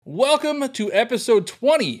Welcome to episode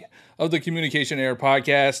 20 of the Communication Error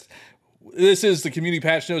Podcast. This is the Community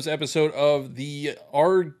Patch Notes episode of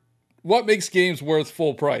What Makes Games Worth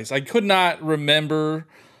Full Price. I could not remember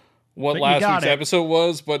what last week's episode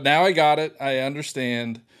was, but now I got it. I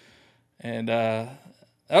understand. And that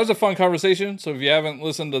was a fun conversation. So if you haven't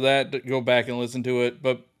listened to that, go back and listen to it.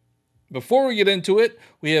 But before we get into it,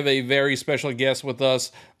 we have a very special guest with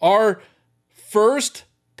us. Our first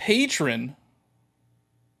patron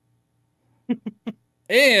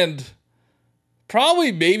and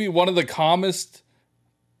probably maybe one of the calmest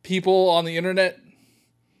people on the internet,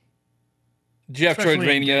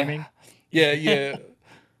 Jefftroidvania. Yeah.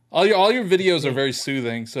 All your videos are very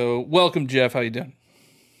soothing. So welcome, Jeff. How you doing?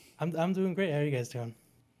 I'm doing great. How are you guys doing?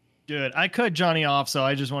 Good. I cut Johnny off, so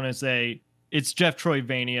I just want to say it's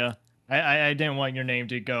Jefftroidvania. I didn't want your name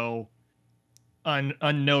to go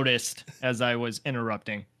unnoticed as I was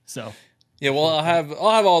interrupting. So yeah, well, I'll have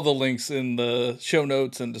all the links in the show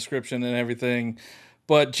notes and description and everything.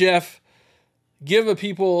 But Jeff, give the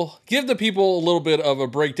people a little bit of a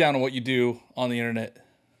breakdown of what you do on the internet.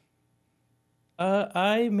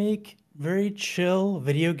 I make very chill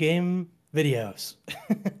video game videos.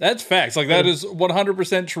 That's facts. Like that is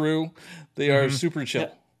 100% true. They are super chill. Yeah.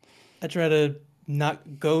 I try to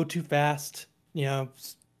not go too fast,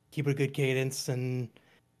 keep a good cadence and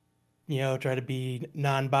try to be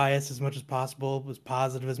non-biased as much as possible, as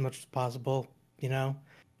positive as much as possible.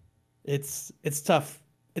 It's tough.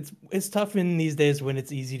 It's tough in these days when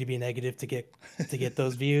it's easy to be negative to get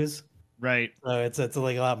those views. Right. So it's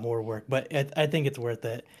like a lot more work, but I think it's worth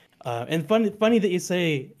it. And funny that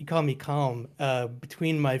you call me calm.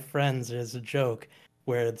 Between my friends, there's a joke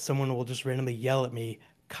where someone will just randomly yell at me,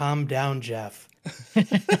 "Calm down, Jeff."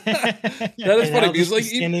 That is funny because like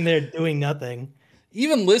standing there doing nothing.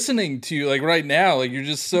 Even listening to you, like right now, like you're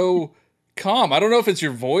just so calm. I don't know if it's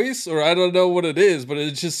your voice or I don't know what it is, but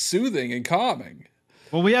it's just soothing and calming.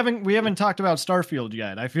 Well, we haven't talked about Starfield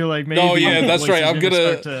yet. I feel like maybe. Oh yeah, that's right. I'm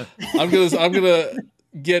gonna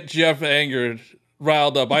get Jeff angered,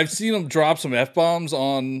 riled up. I've seen him drop some F-bombs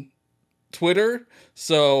on Twitter,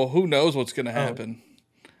 so who knows what's gonna happen.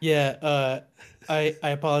 Yeah, I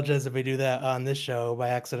apologize if I do that on this show by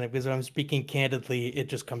accident because when I'm speaking candidly, it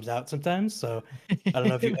just comes out sometimes. So I don't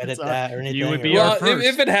know if you edit that or anything. You would be our first.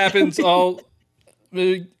 If it happens, I'll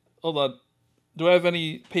maybe hold on. Do I have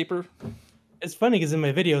any paper? It's funny because in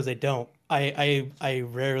my videos I don't. I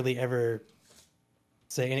rarely ever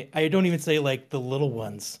say any. I don't even say like the little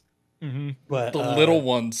ones. Mm-hmm. But the little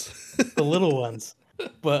ones. The little ones.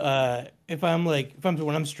 But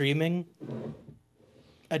when I'm streaming,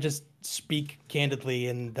 I just speak candidly,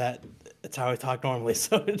 and that's how I talk normally.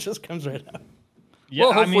 So it just comes right out. Yeah,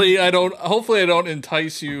 well, hopefully I don't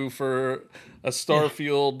entice you for a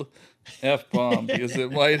Starfield F-bomb because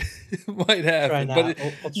it might happen.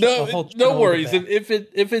 But no worries. If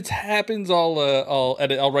it happens, I'll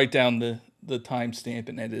edit. I'll write down the timestamp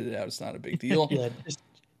and edit it out. It's not a big deal. Yeah,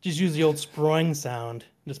 just use the old sproing sound.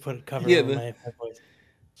 Just put it over my voice.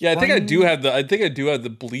 Yeah, I think I do have the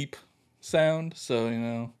bleep sound.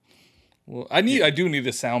 So well, I do need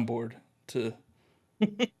a soundboard to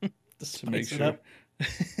make sure.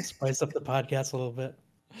 Spice up the podcast a little bit.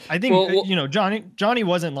 I think Johnny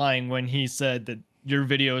wasn't lying when he said that your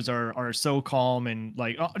videos are so calm and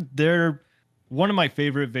like they're one of my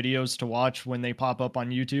favorite videos to watch when they pop up on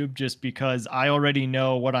YouTube, just because I already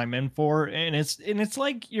know what I'm in for, and it's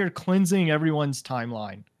like you're cleansing everyone's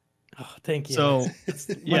timeline. Oh, thank you. So it's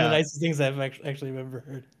one of the nicest things I've actually ever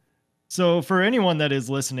heard. So for anyone that is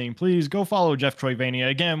listening, please go follow Jefftroidvania.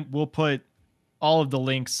 Again, we'll put all of the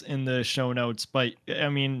links in the show notes, but I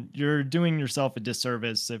mean, you're doing yourself a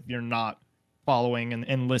disservice if you're not following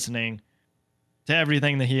and listening to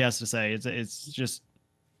everything that he has to say. It's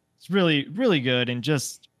really, really good. And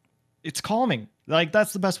just, it's calming. Like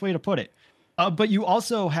that's the best way to put it. But you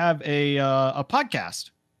also have a podcast,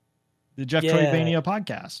 the Jefftroidvania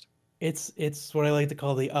podcast. It's what I like to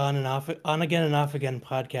call the on again and off again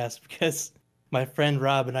podcast, because my friend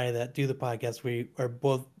Rob and I that do the podcast, we are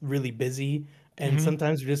both really busy. And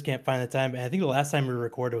sometimes we just can't find the time. And I think the last time we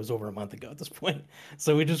recorded was over a month ago at this point.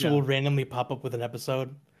 So we just will randomly pop up with an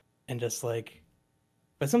episode and just like,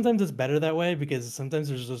 but sometimes it's better that way because sometimes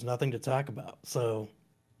there's just nothing to talk about. So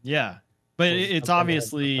yeah, but it's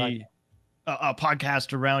obviously a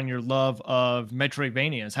podcast around your love of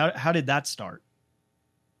Metroidvanias. How did that start?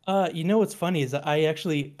 What's funny is that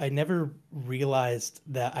I never realized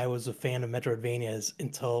that I was a fan of Metroidvanias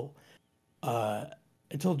until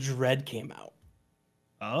Dread came out.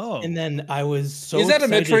 Oh. And then I was so Is that a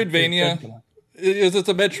excited Metroidvania? It's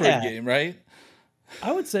a Metroid game, right?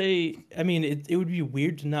 I would say, I mean, it would be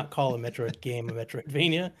weird to not call a Metroid game a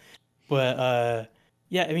Metroidvania, but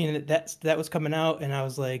yeah, I mean that was coming out, and I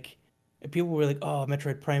was like, people were like, "Oh,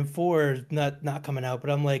 Metroid Prime 4 is not coming out," but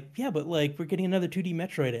I'm like, yeah, but like we're getting another 2D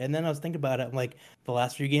Metroid, and then I was thinking about it, I'm like, the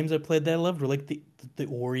last few games I played that I loved were like the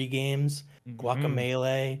Ori games,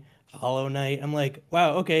 Guacamelee, Hollow Knight. I'm like,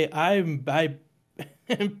 wow, okay, I'm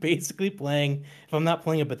basically playing. If I'm not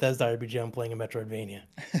playing a Bethesda RPG, I'm playing a Metroidvania.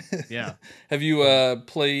 Yeah. Have you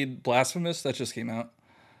played Blasphemous? That just came out.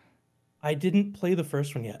 I didn't play the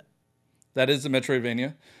first one yet. That is a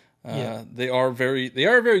Metroidvania. Yeah. They are very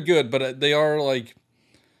good, but they are like,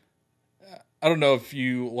 I don't know if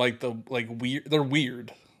you like the like weird. They're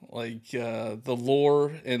weird, like the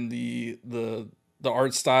lore and the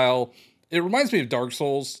art style. It reminds me of Dark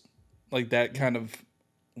Souls, like that kind of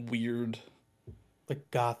weird. Like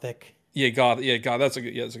gothic. Yeah, God. That's a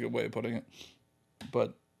good way of putting it.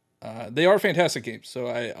 But they are fantastic games, so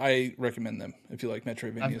I recommend them if you like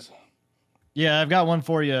Metroidvanias. I've got one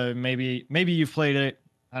for you. Maybe you've played it.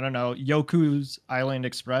 I don't know. Yoku's Island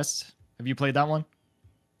Express. Have you played that one?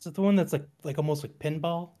 Is it the one that's like almost like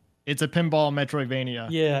pinball? It's a pinball Metroidvania.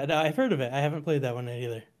 Yeah, no, I've heard of it. I haven't played that one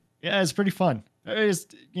either. Yeah, it's pretty fun. It's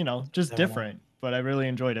just different, but I really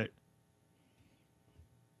enjoyed it.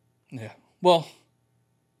 Yeah. Well,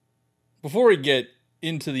 before we get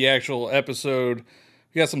into the actual episode,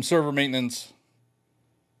 we got some server maintenance.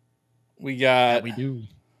 We do.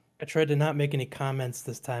 I tried to not make any comments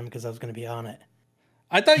this time because I was going to be on it.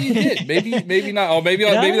 I thought you did. Maybe not. Oh, maybe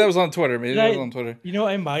that was on Twitter. Maybe that was on Twitter. You know,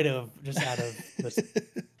 I might have just out of this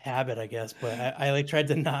habit, I guess. But I like tried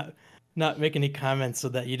to not make any comments so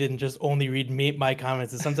that you didn't just only read my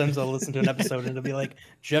comments. And sometimes I'll listen to an episode and it'll be like,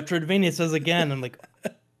 Jefftroidvania says again. I'm like,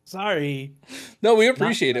 sorry. No, we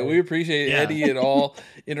appreciate it. We appreciate any and all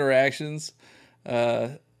interactions.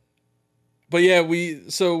 But yeah,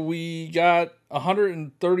 we got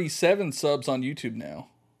 137 subs on YouTube now.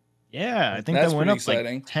 Yeah, I think That's that went up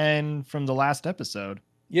exciting. like 10 from the last episode.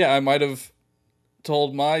 Yeah, I might have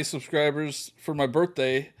told my subscribers for my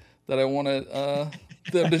birthday that I wanted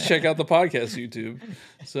them to check out the podcast YouTube.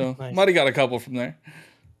 So Nice. Might have got a couple from there.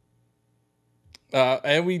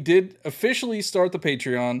 And we did officially start the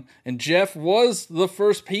Patreon, and Jeff was the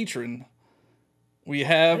first patron. We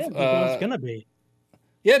have... I didn't think it was going to be.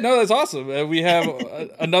 Yeah, no, that's awesome. We have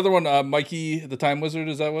another one, Mikey the Time Wizard.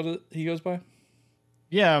 Is that what he goes by?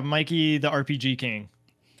 Yeah, Mikey the RPG King.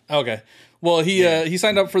 Okay. Well, he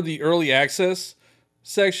signed up for the early access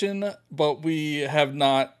section, but we have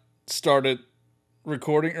not started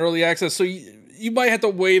recording early access. So you might have to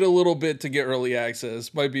wait a little bit to get early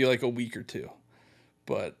access. Might be like a week or two.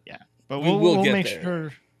 But we'll get make there.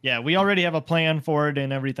 sure. Yeah, we already have a plan for it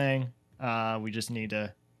and everything. We just need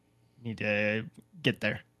to get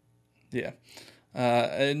there. Yeah.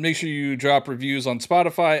 And make sure you drop reviews on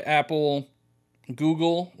Spotify, Apple,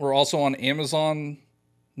 Google. We're also on Amazon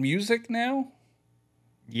Music now.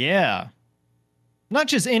 Yeah. Not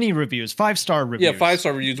just any reviews, 5-star reviews. Yeah,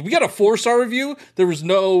 5-star reviews. We got a 4-star review. There was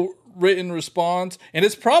no written response, and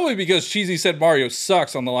it's probably because Cheesy said Mario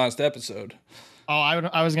sucks on the last episode. Oh,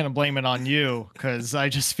 I was gonna blame it on you because I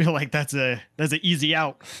just feel like that's an easy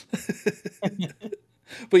out.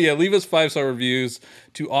 But yeah, leave us 5-star reviews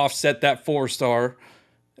to offset that 4-star.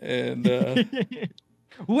 And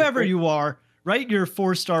whoever you are, write your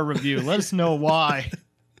 4-star review. Let us know why.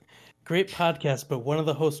 Great podcast, but one of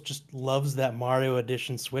the hosts just loves that Mario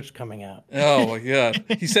Edition Switch coming out. Oh my god,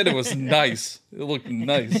 he said it was nice. It looked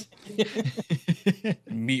nice.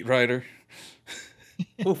 Meat Rider.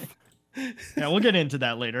 Oof. Yeah, we'll get into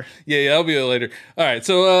that later. Yeah, I'll be there later. All right,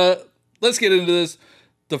 so let's get into this.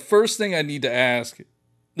 The first thing I need to ask,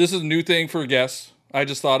 this is a new thing for guests. I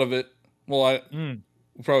just thought of it. Well, I've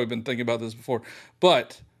probably been thinking about this before.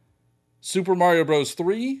 But Super Mario Bros.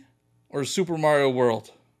 3 or Super Mario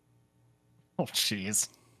World? Oh, jeez.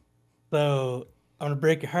 So I'm gonna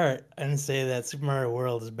break your heart and say that Super Mario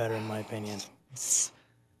World is better in my opinion.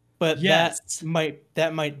 But Yes.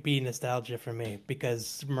 that might be nostalgia for me because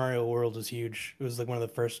Super Mario World was huge. It was like one of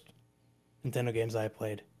the first Nintendo games I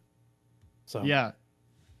played. So Yeah.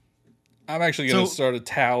 I'm actually going to start a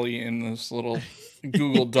tally in this little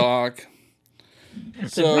Google Doc.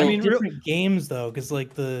 So I mean, different games though, because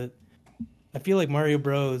like I feel like Mario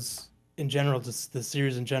Bros. In general, just the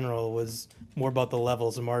series in general was more about the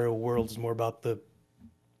levels, and Mario World is more about the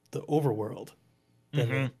overworld than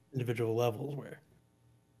the individual levels were.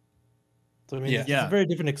 So I mean, it's a very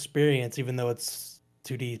different experience, even though it's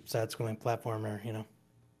 2D side-scrolling platformer, you know.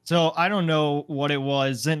 So I don't know what it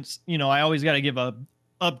was, since I always got to give a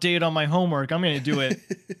update on my homework. I'm going to do it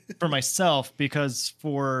for myself because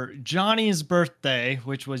for Johnny's birthday,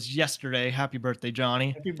 which was yesterday, happy birthday,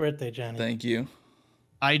 Johnny. Happy birthday, Johnny. Thank you.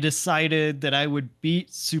 I decided that I would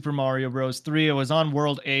beat Super Mario Bros. 3. I was on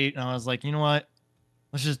World 8 and I was like, you know what?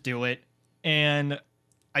 Let's just do it. And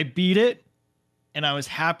I beat it and I was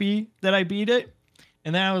happy that I beat it.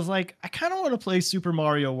 And then I was like, I kind of want to play Super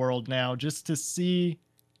Mario World now just to see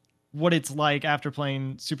what it's like after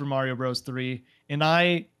playing Super Mario Bros. 3. And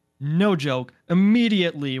I, no joke,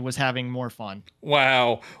 immediately was having more fun.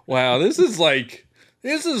 Wow. This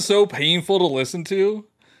is so painful to listen to.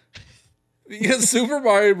 Because Super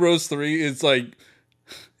Mario Bros. 3 is like,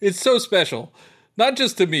 it's so special. Not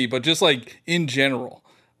just to me, but just like in general.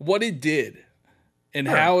 What it did and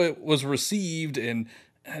how it was received and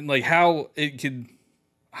like how it could,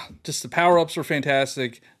 just the power-ups are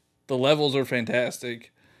fantastic. The levels are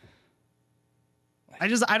fantastic.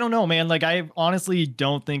 I don't know, man. Like, I honestly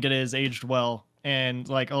don't think it has aged well. And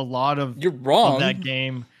like a lot of You're wrong. that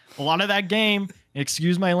game,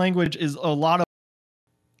 excuse my language, is a lot of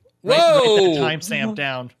Whoa! Write that timestamp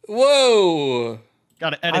down. Whoa!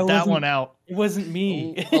 Got to edit that one out. It wasn't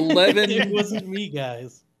me. 11. It wasn't me,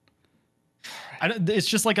 guys. It's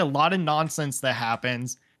just like a lot of nonsense that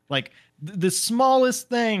happens. Like the smallest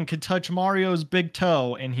thing could touch Mario's big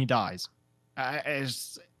toe and he dies.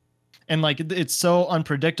 And like it's so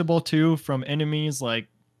unpredictable too from enemies. Like,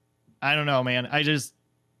 I don't know, man. I just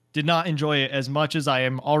did not enjoy it as much as I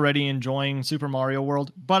am already enjoying Super Mario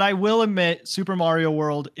World. But I will admit, Super Mario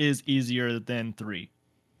World is easier than 3.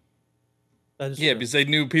 Yeah, because they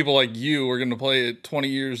knew people like you were going to play it 20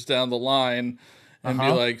 years down the line and be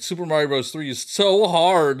like, Super Mario Bros. 3 is so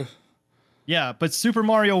hard. Yeah, but Super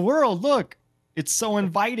Mario World, look, it's so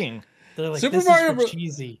inviting. They're like, Super this Mario is for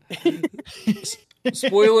cheesy.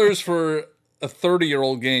 Spoilers for a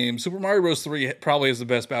 30-year-old game. Super Mario Bros. 3 probably has the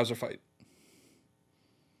best Bowser fight.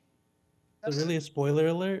 Is it really a spoiler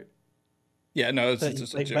alert? Yeah, no, it's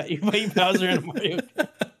just a joke. You fight Bowser and Mario.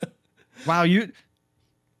 Wow, you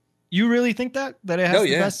really think that it has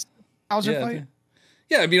the best Bowser fight?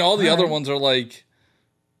 Yeah, I mean, all the other ones are like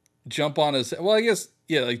jump on his. Well, I guess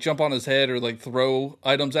like jump on his head or like throw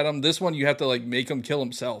items at him. This one you have to like make him kill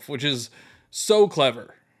himself, which is so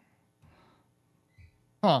clever.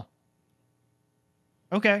 Huh.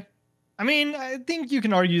 Okay. I mean, I think you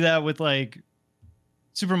can argue that with like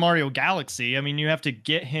Super Mario Galaxy. I mean, you have to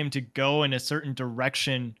get him to go in a certain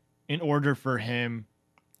direction in order for him.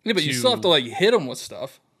 Yeah, but you still have to like hit him with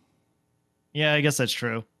stuff. Yeah, I guess that's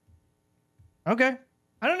true. Okay.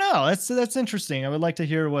 I don't know. That's interesting. I would like to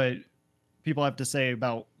hear what people have to say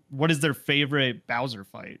about what is their favorite Bowser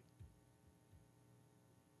fight.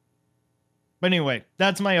 But anyway,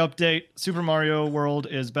 that's my update. Super Mario World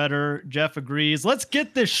is better. Jeff agrees. Let's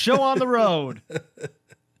get this show on the road.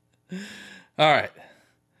 All right.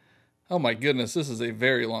 Oh my goodness, this is a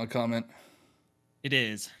very long comment. It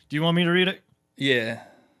is. Do you want me to read it? Yeah.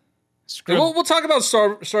 We'll talk about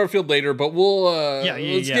Starfield later, but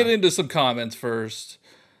let's get into some comments first.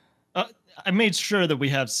 I made sure that we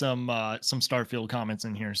have some Starfield comments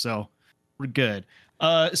in here, so we're good.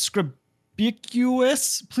 Scribicious,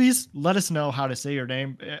 please let us know how to say your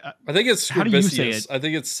name. I think it's Scribicious. How do you say it? I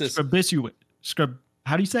think it's Scribicious.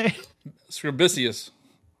 How do you say it? Scribicious.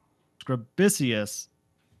 Scribicious.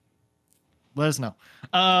 Let us know.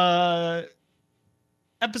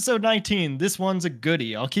 Episode 19. This one's a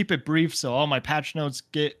goodie. I'll keep it brief so all my patch notes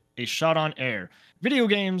get a shot on air. Video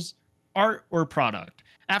games, art, or product.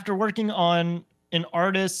 After working on an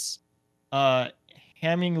artist's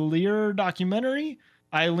Hamming Lear documentary,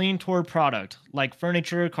 I lean toward product, like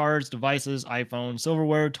furniture, cars, devices, iPhone,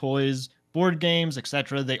 silverware, toys, board games,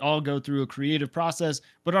 etc. They all go through a creative process,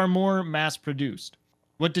 but are more mass-produced.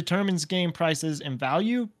 What determines game prices and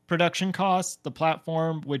value? Production costs, the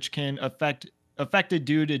platform, which can affected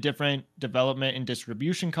due to different development and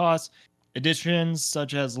distribution costs, editions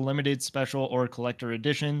such as limited, special, or collector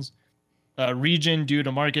editions, region due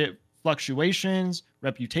to market fluctuations,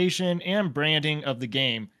 reputation, and branding of the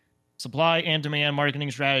game. Supply and demand marketing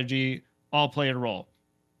strategy all play a role.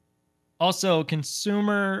 Also,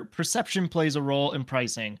 consumer perception plays a role in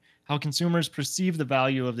pricing. How consumers perceive the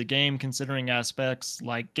value of the game, considering aspects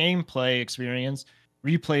like gameplay experience,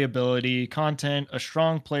 replayability, content, a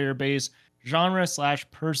strong player base,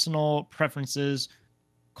 genre/personal preferences,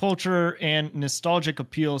 culture, and nostalgic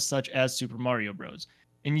appeals such as Super Mario Bros.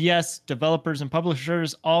 And yes, developers and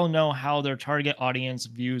publishers all know how their target audience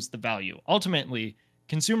views the value. Ultimately,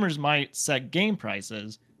 consumers might set game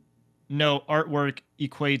prices. No, artwork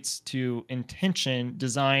equates to intention,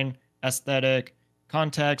 design, aesthetic,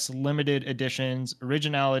 context, limited editions,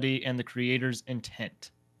 originality, and the creator's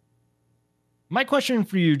intent. My question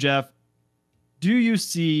for you, Jeff, do you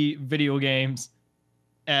see video games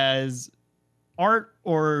as art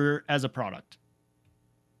or as a product?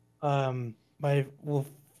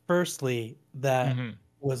 Firstly, that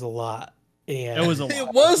was a lot. And It was a lot. It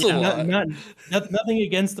was a lot. Nothing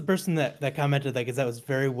against the person that commented that, because that was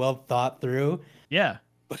very well thought through. Yeah.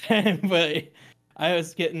 But I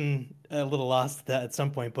was getting a little lost at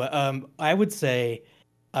some point. But I would say,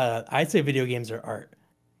 I'd say video games are art.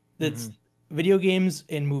 Video games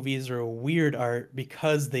and movies are weird art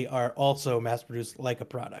because they are also mass produced like a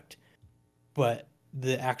product. But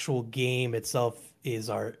the actual game itself is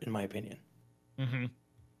art, in my opinion.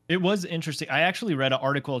 It was interesting. I actually read an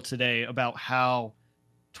article today about how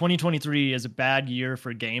 2023 is a bad year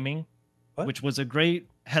for gaming, which was a great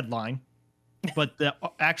headline. But the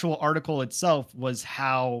actual article itself was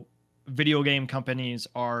how video game companies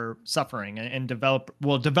are suffering and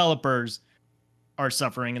developers are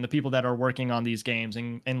suffering, and the people that are working on these games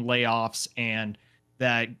and layoffs, and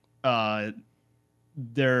that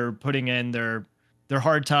they're putting in their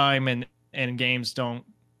hard time, and games don't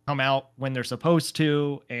come out when they're supposed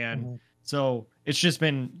to, and so it's just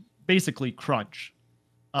been basically crunch.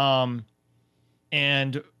 And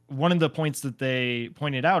one of the points that they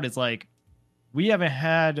pointed out is like, we haven't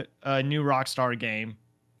had a new Rockstar game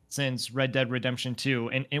since Red Dead Redemption 2,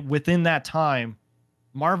 and within that time,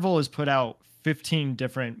 Marvel has put out 15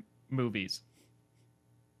 different movies.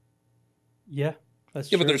 Yeah, that's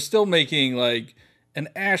true. But they're still making like an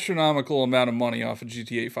astronomical amount of money off of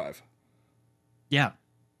GTA 5. Yeah.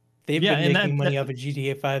 They've been making money off of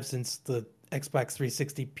GTA 5 since the Xbox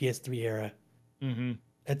 360 PS3 era.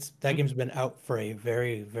 That game's been out for a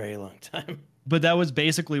very, very long time. But that was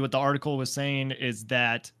basically what the article was saying, is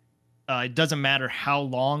that it doesn't matter how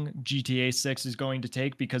long GTA 6 is going to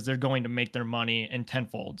take, because they're going to make their money in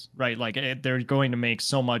tenfolds, right? Like they're going to make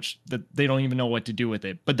so much that they don't even know what to do with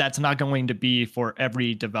it. But that's not going to be for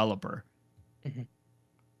every developer.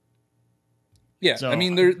 Yeah, so, I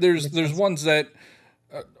mean, there's ones that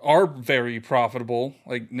are very profitable,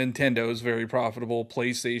 like Nintendo is very profitable,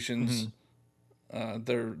 PlayStation's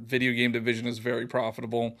their video game division is very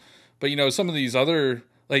profitable. But you know, some of these other,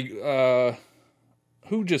 like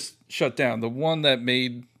who just shut down? The one that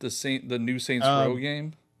made the new Saints Row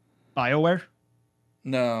game? BioWare?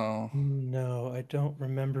 No, I don't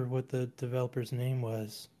remember what the developer's name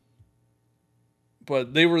was.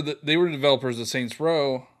 But they were developers of Saints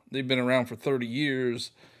Row. They've been around for 30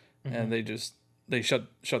 years, and they shut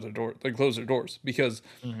their door. They closed their doors because,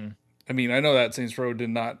 I mean, I know that Saints Row did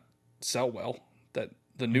not sell well. That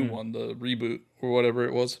the new one, the reboot or whatever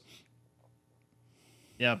it was.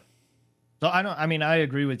 Yeah. So I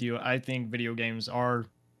agree with you. I think video games are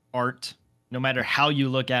art, no matter how you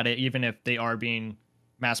look at it, even if they are being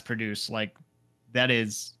mass produced. Like, that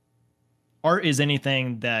is, art is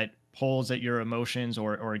anything that pulls at your emotions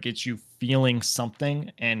or gets you feeling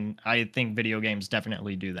something. And I think video games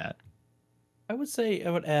definitely do that. I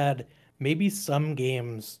would add, maybe some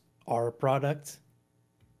games are product.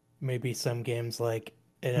 Maybe some games like,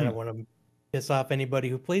 and I don't want to piss off anybody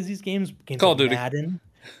who plays these games. Call of Duty. Madden.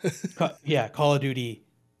 Call of Duty,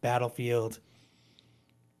 Battlefield,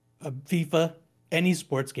 FIFA, any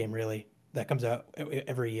sports game really that comes out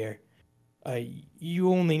every year.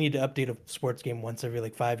 You only need to update a sports game once every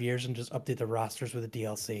like 5 years and just update the rosters with a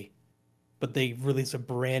DLC. But they release a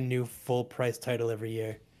brand new full price title every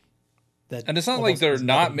year. And it's not like they're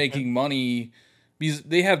not making money, because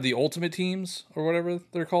they have the Ultimate Teams or whatever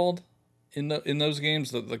they're called in those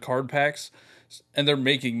games, the card packs, and they're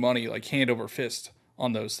making money like hand over fist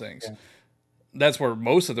on those things. Yeah. That's where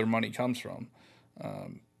most of their money comes from.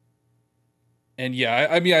 And yeah,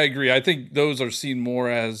 I mean, I agree. I think those are seen more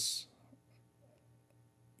as,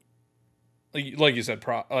 like you said,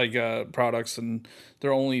 products, and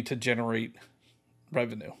they're only to generate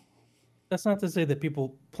revenue. That's not to say that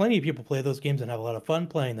plenty of people play those games and have a lot of fun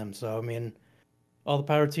playing them. So, I mean, all the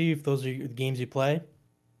power to you. If those are the games you play,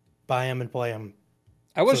 buy them and play them.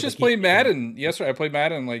 I was just playing Madden yesterday. I played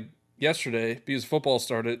Madden like yesterday because football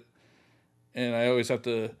started, and I always have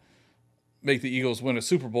to make the Eagles win a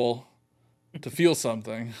Super Bowl to feel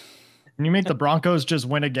something. Can you make the Broncos just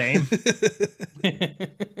win a game? The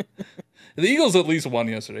Eagles at least won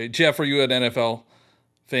yesterday. Jeff, are you an NFL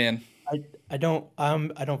fan? I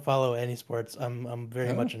don't follow any sports. I'm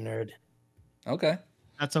very much a nerd. Okay.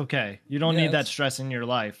 That's okay. You don't need that stress in your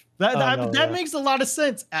life. That makes a lot of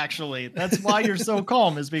sense, actually. That's why you're so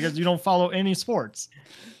calm, is because you don't follow any sports.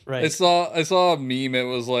 Right. I saw a meme. It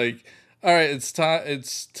was like, All right, it's time.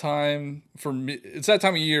 It's time for me. It's that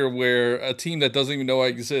time of year where a team that doesn't even know I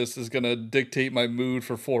exist is gonna dictate my mood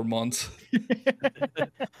for 4 months.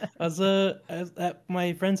 I was at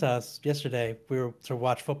my friend's house yesterday. We were to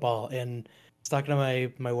watch football, and I was talking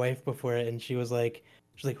to my wife before it, and she's like,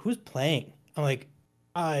 "Who's playing?" I'm like,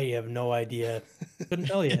 "I have no idea, couldn't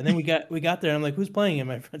tell you." And then we got there, and I'm like, "Who's playing?" And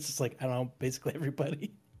my friend's just like, "I don't know, basically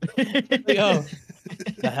everybody." Like, oh,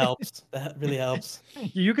 that helps. That really helps.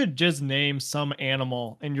 You could just name some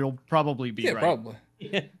animal and you'll probably be Yeah, right. probably.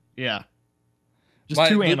 Yeah. Yeah. Just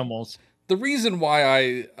two animals. The reason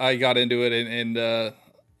why I got into it and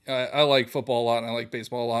I like football a lot and I like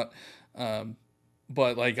baseball a lot,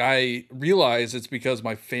 but like I realize it's because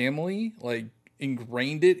my family like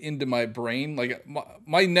ingrained it into my brain. Like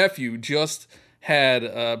my nephew just had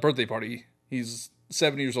a birthday party. He's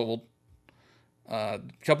 7 years old. A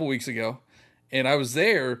couple weeks ago, and I was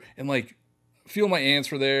there, and like a few of my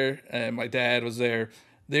aunts were there, and my dad was there.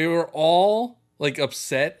 They were all like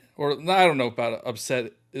upset, or I don't know about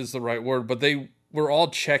upset is the right word, but they were all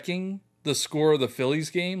checking the score of the Phillies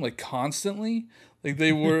game like constantly. Like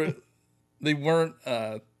they weren't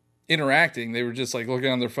interacting. They were just like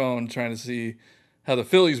looking on their phone trying to see how the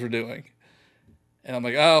Phillies were doing. And I'm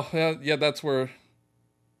like, oh yeah, that's where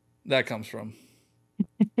that comes from.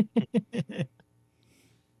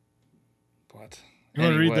 You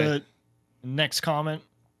want to read the next comment?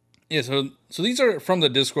 Yeah, so these are from the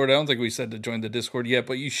Discord. I don't think we said to join the Discord yet,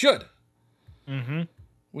 but you should. Mm-hmm.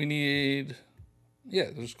 We need...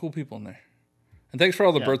 Yeah, there's cool people in there. And thanks for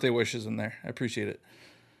all the birthday wishes in there. I appreciate it.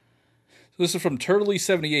 So this is from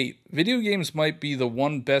Turtley78. Video games might be the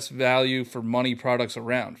one best value for money products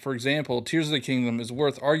around. For example, Tears of the Kingdom is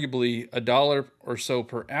worth arguably $1 or so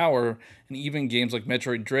per hour, and even games like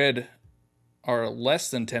Metroid Dread are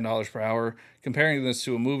less than $10 per hour, comparing this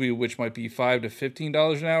to a movie which might be $5 to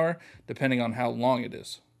 $15 an hour, depending on how long it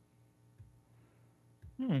is.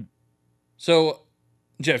 So,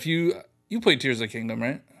 Jeff, you played Tears of the Kingdom,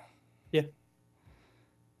 right? Yeah.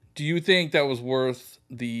 Do you think that was worth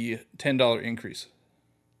the $10 increase?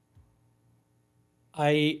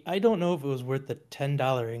 I don't know if it was worth the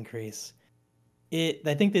 $10 increase.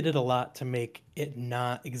 I think they did a lot to make it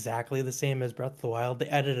not exactly the same as Breath of the Wild. They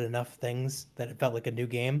added enough things that it felt like a new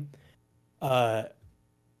game.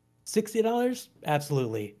 $60?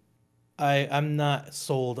 Absolutely. I'm not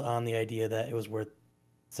sold on the idea that it was worth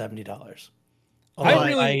 $70.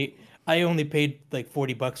 Although I only paid like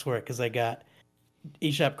 $40 for it because I got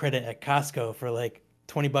eShop credit at Costco for like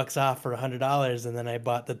 $20 off for $100, and then I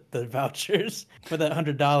bought the vouchers for that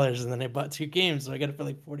 $100, and then I bought 2 games, so I got it for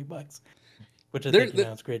like $40. Which I think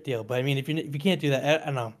it's a great deal. But I mean, if you can't do that, I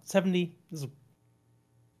don't know. 70 is,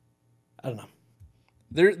 I don't know.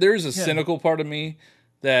 There's a cynical part of me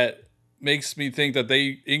that makes me think that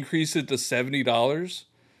they increased it to $70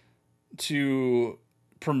 to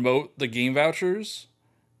promote the game vouchers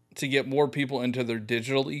to get more people into their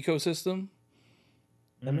digital ecosystem.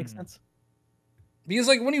 That makes sense. Because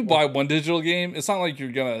like when you buy one digital game, it's not like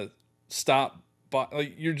you're gonna stop.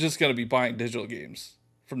 Like you're just gonna be buying digital games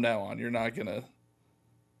from now on. You're not really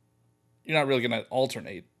gonna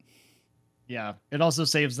alternate. Yeah, it also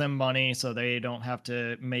saves them money, so they don't have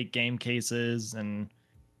to make game cases, and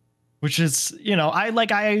which is,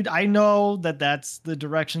 I know that that's the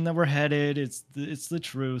direction that we're headed. It's the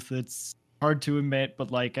truth. It's hard to admit,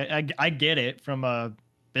 but like I get it from a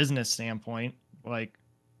business standpoint. Like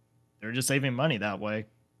they're just saving money that way.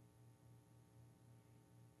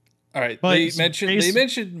 All right, but they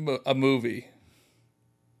mentioned a movie.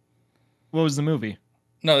 What was the movie?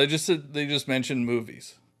 No, they just mentioned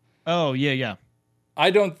movies. Oh, yeah.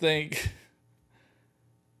 I don't think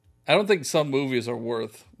some movies are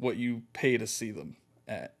worth what you pay to see them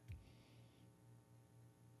at.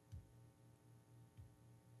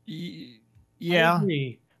 Yeah. I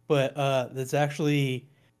agree, but there's actually,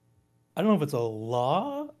 I don't know if it's a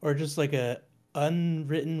law or just like a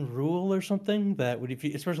unwritten rule or something that would,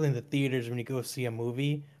 especially in the theaters, when you go see a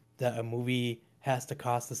movie, that a movie has to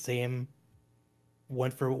cost the same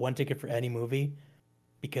one ticket for any movie,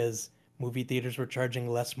 because movie theaters were charging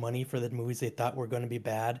less money for the movies they thought were going to be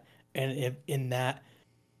bad, and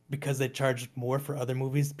because they charged more for other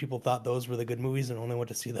movies, people thought those were the good movies and only went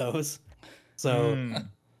to see those. So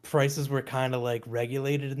prices were kind of like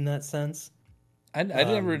regulated in that sense. I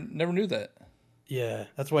never knew that. Yeah,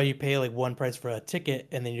 that's why you pay like one price for a ticket,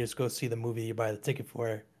 and then you just go see the movie you buy the ticket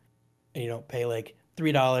for, and you don't pay like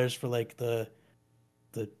 $3 for like the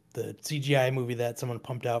CGI movie that someone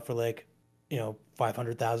pumped out for like,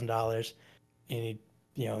 $500,000, and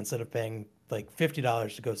instead of paying like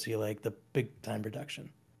 $50 to go see like the big time production.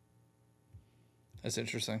 That's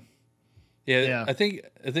interesting. Yeah. I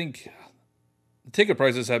think ticket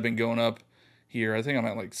prices have been going up here. I think I'm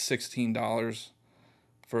at like $16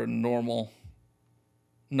 for a normal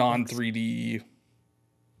non 3D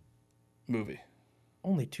movie.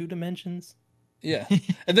 Only 2 dimensions. Yeah,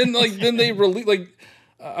 and then they release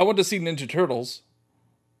I went to see Ninja Turtles,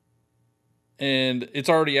 and it's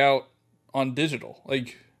already out on digital.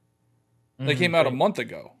 Like they came out a month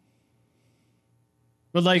ago.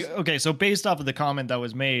 But okay, so based off of the comment that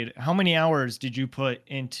was made, how many hours did you put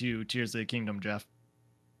into Tears of the Kingdom, Jeff?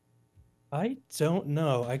 I don't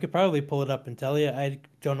know. I could probably pull it up and tell you. I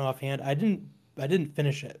don't know offhand. I didn't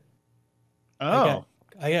finish it. Oh.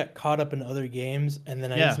 I got caught up in other games, and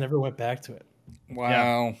then I just never went back to it. Wow.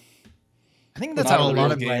 Yeah. I think that's how a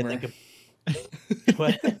lot of gamer.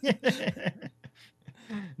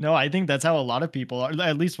 No, I think that's how a lot of people are.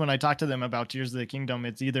 At least when I talk to them about Tears of the Kingdom,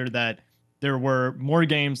 it's either that there were more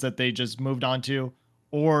games that they just moved on to,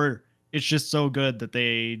 or it's just so good that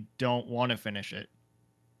they don't want to finish it.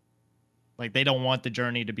 Like they don't want the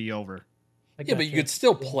journey to be over. Yeah, but you could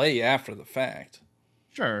still play after the fact.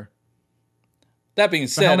 Sure. That being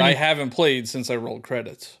said, I haven't played since I rolled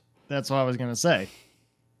credits. That's what I was going to say.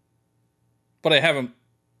 But I haven't.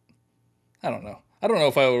 I don't know. I don't know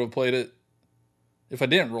if I would have played it if I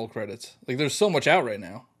didn't roll credits. Like, there's so much out right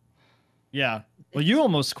now. Yeah. Well, you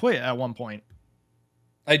almost quit at one point.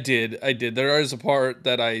 I did. There is a part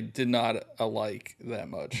that I did not like that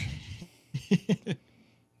much.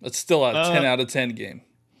 It's still a 10 out of 10 game.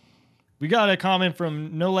 We got a comment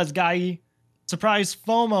from No Less Guy. Surprise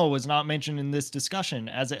FOMO was not mentioned in this discussion,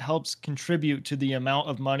 as it helps contribute to the amount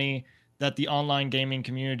of money that the online gaming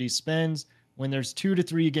community spends when there's 2 to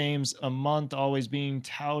 3 games a month always being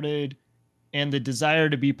touted, and the desire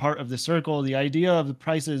to be part of the circle. The idea of the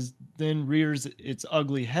prices then rears its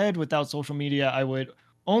ugly head. Without social media, I would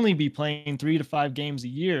only be playing 3 to 5 games a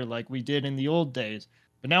year like we did in the old days.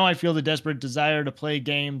 But now I feel the desperate desire to play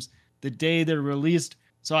games the day they're released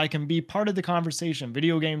so I can be part of the conversation.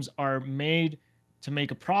 Video games are made to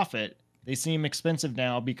make a profit. They seem expensive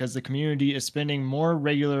now because the community is spending more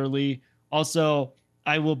regularly. Also,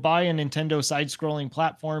 I will buy a Nintendo side-scrolling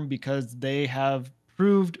platform because they have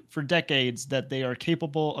proved for decades that they are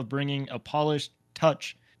capable of bringing a polished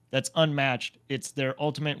touch that's unmatched. It's their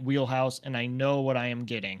ultimate wheelhouse, and I know what I am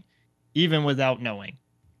getting, even without knowing.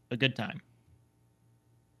 A good time.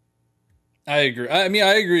 I agree. I mean,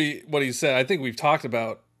 I agree what he said. I think we've talked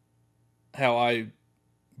about how I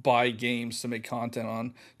buy games to make content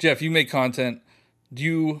on. Jeff, you make content. Do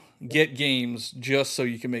you get games just so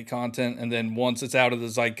you can make content, and then once it's out of the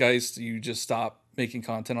zeitgeist, you just stop making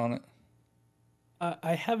content on it?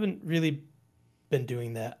 I haven't really been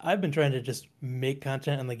doing that. I've been trying to just make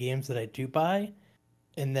content on the games that I do buy,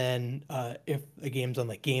 and then if a game's on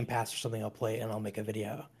like Game Pass or something, I'll play it and I'll make a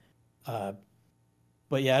video.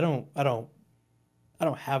 But yeah, I don't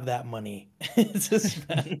have that money to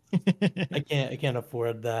spend. I can't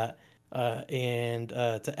afford that. And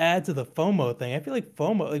to add to the FOMO thing, I feel like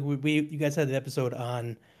FOMO, like you guys had the episode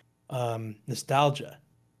on nostalgia.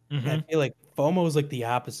 Mm-hmm. And I feel like FOMO is like the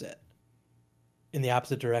opposite, in the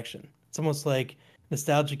opposite direction. It's almost like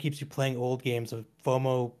nostalgia keeps you playing old games, so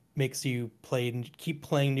FOMO makes you keep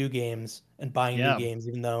playing new games and buying new games,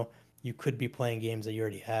 even though you could be playing games that you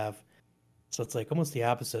already have. So it's like almost the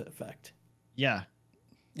opposite effect. Yeah.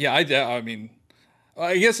 Yeah, I mean,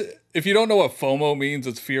 I guess if you don't know what FOMO means,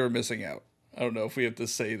 it's fear of missing out. I don't know if we have to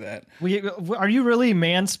say that. Are you really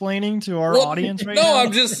mansplaining to our audience right now? No,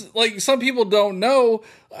 I'm just, like, some people don't know.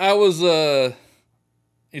 I was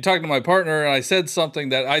you're talking to my partner, and I said something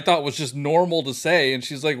that I thought was just normal to say, and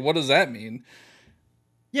she's like, what does that mean?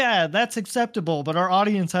 Yeah, that's acceptable, but our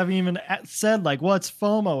audience haven't even said, like, what's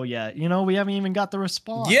FOMO yet? You know, we haven't even got the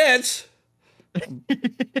response. Yet!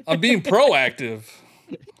 I'm being proactive.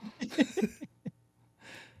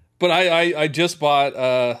 But I just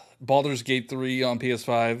bought Baldur's Gate 3 on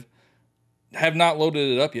PS5. Have not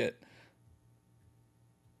loaded it up yet.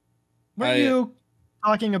 Were you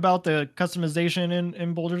talking about the customization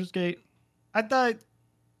in Baldur's Gate? I thought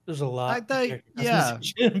there's a lot. I thought,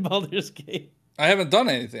 in Baldur's Gate. I haven't done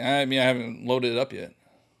anything. I mean, I haven't loaded it up yet.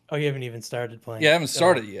 Oh, you haven't even started playing? Yeah, I haven't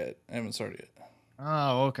started yet.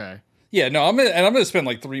 Oh, okay. Yeah, no, I'm gonna spend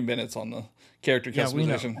like 3 minutes on the character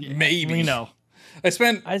customization. We know. Maybe. We know.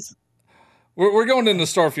 We're going into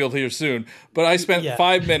Starfield here soon, but I spent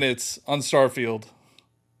 5 minutes on Starfield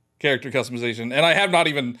character customization, and I have not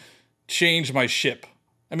even changed my ship.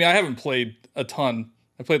 I mean, I haven't played a ton.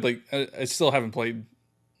 I still haven't played,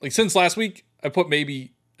 like, since last week. I put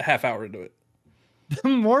maybe a half hour into it. The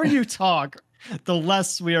more you talk, the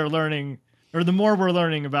less we are learning, or the more we're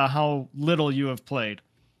learning about how little you have played.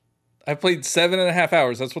 I played 7.5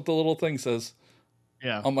 hours. That's what the little thing says.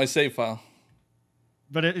 Yeah. On my save file.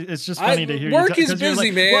 But it's just funny to hear. Work is busy,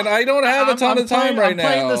 like, man. Well, I don't have a ton of time right now. I'm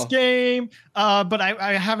playing this game, but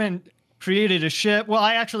I haven't created a ship. Well,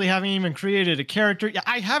 I actually haven't even created a character.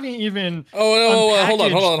 I haven't even.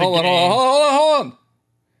 Hold on.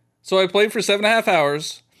 So I played for 7.5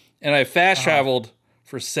 hours, and I fast traveled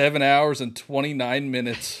for 7 hours and 29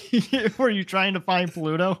 minutes. Were you trying to find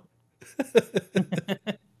Pluto?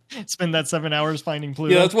 Spend that 7 hours finding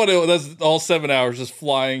Pluto. Yeah, that's all 7 hours just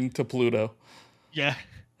flying to Pluto. Yeah.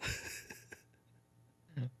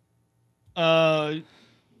 All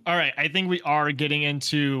right. I think we are getting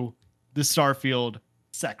into the Starfield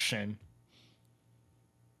section.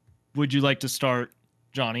 Would you like to start,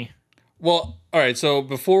 Johnny? Well, all right. So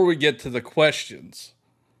before we get to the questions,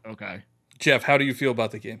 okay, Jeff, how do you feel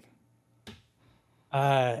about the game?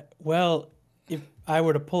 Well, if I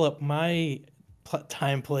were to pull up my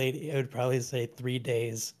time played, it would probably say 3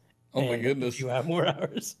 days. Oh my goodness! A few more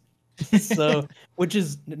hours. So, which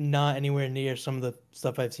is not anywhere near some of the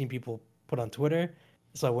stuff I've seen people put on Twitter.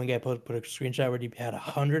 So one guy put a screenshot where he had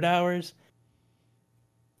 100 hours.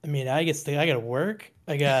 I mean, I gotta work.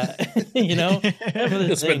 I got,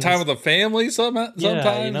 spend time with the family sometimes. Yeah,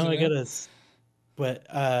 I gotta. But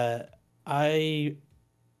I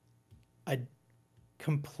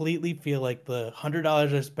completely feel like the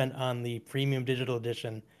 $100 I spent on the premium digital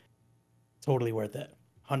edition, totally worth it.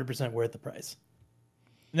 100% worth the price.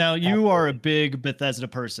 Now you are a big Bethesda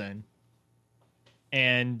person,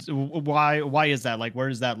 and why is that? Like, where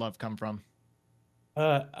does that love come from?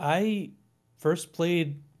 I first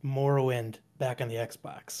played Morrowind back on the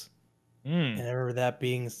Xbox, and I remember that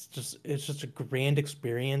being it's just a grand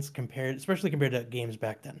experience especially compared to games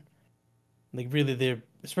back then. Like really,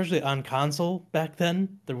 especially on console back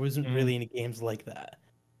then, there wasn't really any games like that.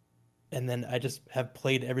 And then I just have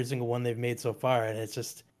played every single one they've made so far, and it's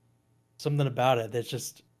just something about it that's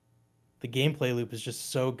just the gameplay loop is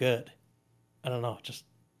just so good. I don't know, it just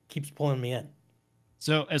keeps pulling me in.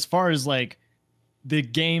 So as far as like the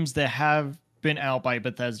games that have been out by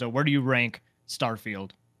Bethesda, where do you rank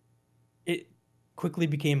Starfield? It quickly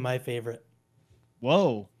became my favorite.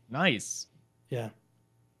 Whoa, nice. Yeah.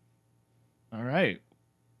 All right.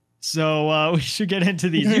 So we should get into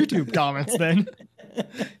these YouTube comments then.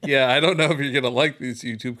 Yeah, I don't know if you're going to like these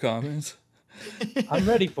YouTube comments. I'm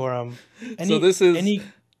ready for them. So this is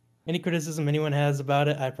any criticism anyone has about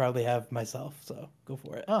it, I probably have myself. So go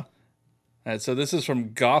for it. Oh. All right, so this is from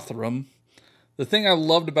Gothram. The thing I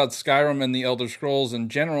loved about Skyrim and the Elder Scrolls in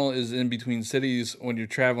general is in between cities when you're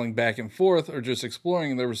traveling back and forth or just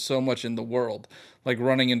exploring, there was so much in the world, like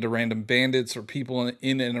running into random bandits or people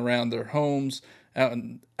in and around their homes, out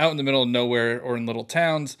in the middle of nowhere or in little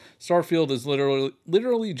towns. Starfield is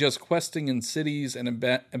literally just questing in cities and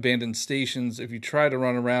abandoned stations. If you try to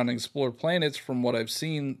run around and explore planets, from what I've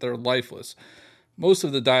seen, they're lifeless. Most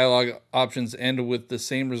of the dialogue options end with the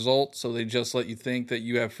same result, so they just let you think that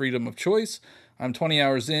you have freedom of choice. I'm 20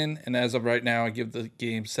 hours in, and as of right now, I give the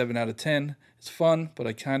game 7 out of 10. It's fun, but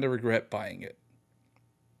I kind of regret buying it.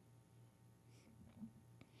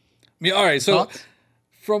 I mean, all right, so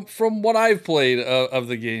from what I've played of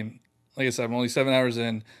the game, like I said, I'm only 7 hours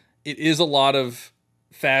in. It is a lot of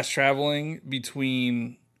fast traveling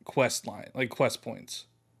between quest points.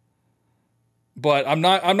 But I'm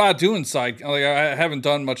not doing I haven't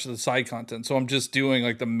done much of the side content, so I'm just doing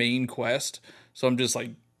like the main quest. So I'm just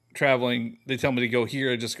like traveling. They tell me to go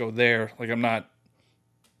here, I just go there. Like I'm not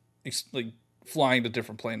like flying to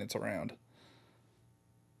different planets around.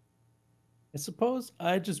 I suppose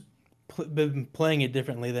I just been playing it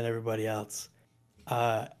differently than everybody else.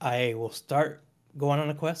 I will start going on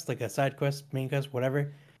a quest, like a side quest, main quest,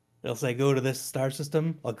 whatever. It'll say go to this star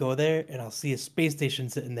system. I'll go there and I'll see a space station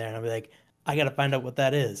sitting there, and I'll be like, I gotta find out what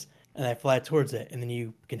that is. And I fly towards it, and then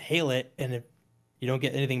you can hail it, and if you don't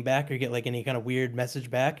get anything back or get like any kind of weird message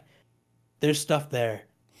back, there's stuff there.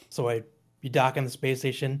 So you dock on the space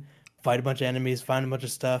station, fight a bunch of enemies, find a bunch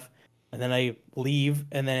of stuff, and then I leave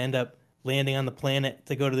and then end up landing on the planet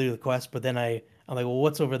to go to do the quest. But then I'm like, well,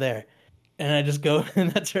 what's over there? And I just go in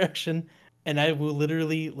that direction, and I will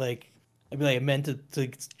literally I'd be like, I meant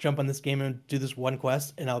to jump on this game and do this one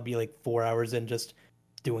quest, and I'll be like 4 hours in just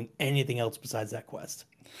doing anything else besides that quest.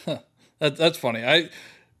 Huh. That's funny.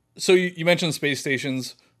 So you mentioned space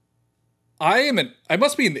stations. I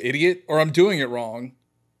must be an idiot, or I'm doing it wrong,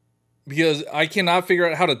 because I cannot figure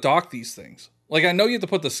out how to dock these things. Like, I know you have to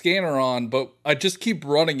put the scanner on, but I just keep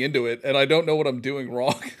running into it, and I don't know what I'm doing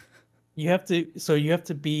wrong. You have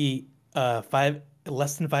to be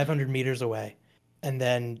less than 500 meters away, and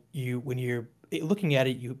then when you're looking at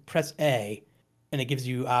it, you press A, and it gives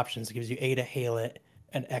you options. It gives you A to hail it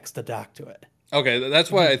and X to dock to it. Okay,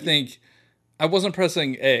 that's why I think I wasn't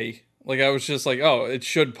pressing A. Like I was just like, oh, it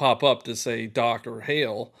should pop up to say dock or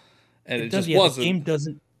hail, and it It does, just yeah. wasn't.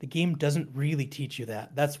 The game doesn't really teach you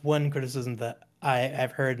that. That's one criticism that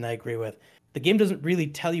I've heard and I agree with. The game doesn't really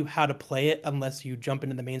tell you how to play it unless you jump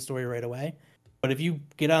into the main story right away. But if you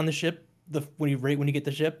get on the ship, when you get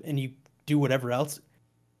the ship and you do whatever else,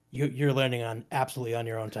 you're learning on absolutely on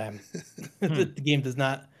your own time. The game does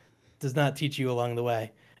not teach you along the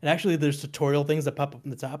way. And actually, there's tutorial things that pop up in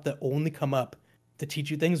the top that only come up to teach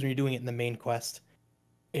you things when you're doing it in the main quest,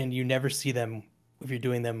 and you never see them if you're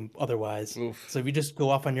doing them otherwise. Oof. So if you just go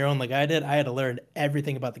off on your own, like I did, I had to learn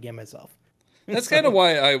everything about the game myself. That's So, kind of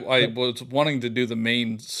why I was wanting to do the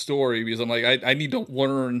main story, because I'm like, I need to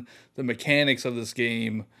learn the mechanics of this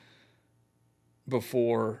game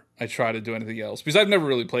before I try to do anything else. Because I've never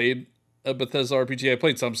really played a Bethesda RPG. I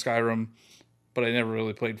played some Skyrim, but I never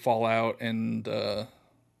really played Fallout and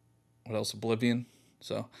what else? Oblivion.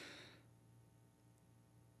 So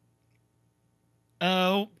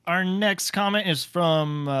our next comment is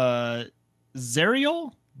from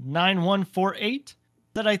Zerial9148,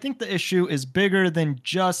 that I think the issue is bigger than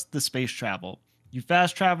just the space travel. You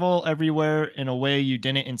fast travel everywhere in a way you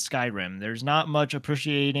didn't in Skyrim. There's not much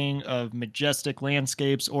appreciating of majestic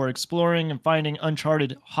landscapes or exploring and finding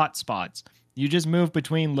uncharted hotspots. You just move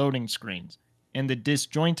between loading screens. And the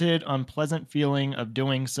disjointed, unpleasant feeling of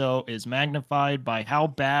doing so is magnified by how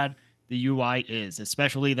bad the UI is,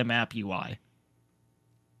 especially the map UI.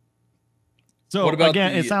 So what about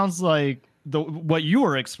again, it sounds like what you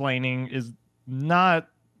were explaining is not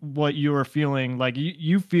what you were feeling. Like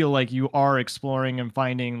you feel like you are exploring and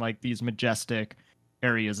finding like these majestic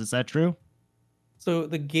areas. Is that true? so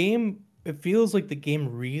the game, it feels like the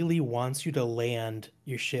game really wants you to land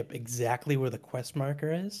your ship exactly where the quest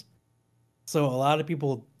marker is. So a lot of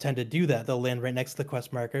people tend to do that. They'll land right next to the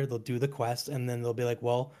quest marker, they'll do the quest, and then they'll be like,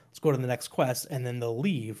 well, let's go to the next quest, and then they'll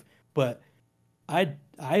leave. But I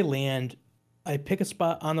land, I pick a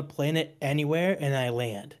spot on the planet anywhere, and I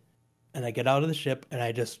land. And I get out of the ship, and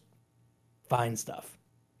I just find stuff.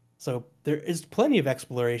 So there is plenty of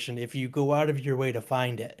exploration if you go out of your way to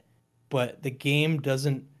find it. But the game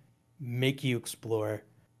doesn't make you explore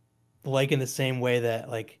like in the same way that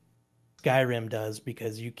like Skyrim does,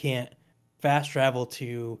 because you can't fast travel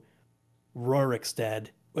to Rorikstead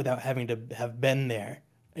without having to have been there,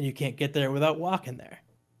 and you can't get there without walking there.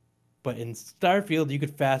 But in Starfield, you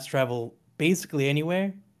could fast travel basically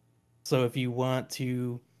anywhere. So if you want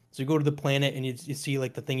to, so you go to the planet and you see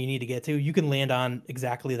like the thing you need to get to, you can land on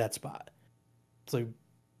exactly that spot. So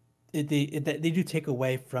they do take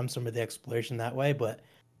away from some of the exploration that way, but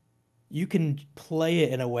you can play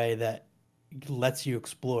it in a way that lets you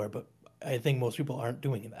explore. But I think most people aren't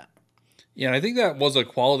doing that. yeah, and I think that was a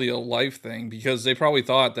quality of life thing, because they probably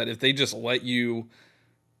thought that if they just let you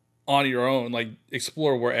on your own, like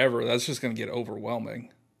explore wherever, that's just going to get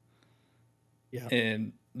overwhelming. Yeah.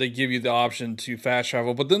 And they give you the option to fast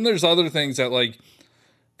travel, but then there's other things that like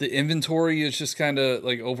the inventory is just kind of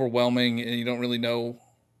like overwhelming, and you don't really know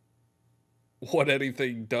what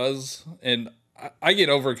anything does. And I get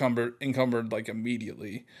encumbered like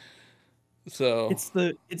immediately. So It's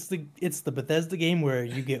the Bethesda game where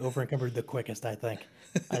you get over encumbered the quickest, I think.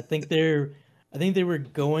 I think they're I think they were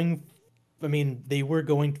going I mean, they were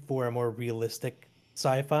going for a more realistic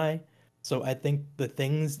sci-fi. So I think the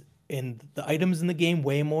things in the items in the game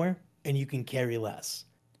weigh more and you can carry less.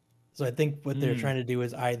 So I think what they're trying to do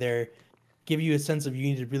is either give you a sense of you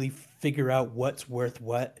need to really figure out what's worth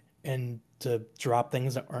what and to drop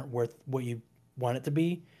things that aren't worth what you want it to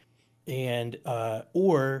be, and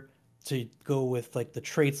or to go with like the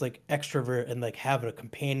traits like extrovert and like have a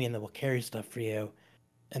companion that will carry stuff for you,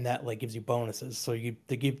 and that like gives you bonuses. So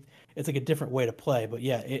they give, it's like a different way to play. But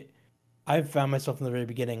yeah, I've found myself in the very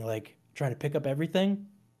beginning like trying to pick up everything,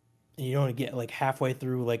 and you only get like halfway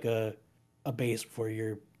through like a base before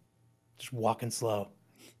you're just walking slow.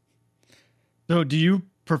 So do you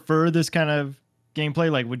prefer this kind of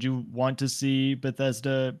gameplay? Like, would you want to see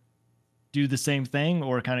Bethesda do the same thing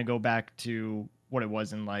or kind of go back to what it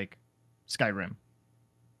was in like Skyrim?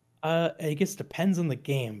 I guess depends on the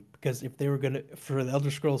game, because if they were gonna for the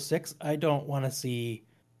Elder Scrolls 6, I don't want to see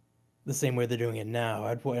the same way they're doing it now.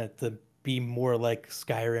 I'd want it to be more like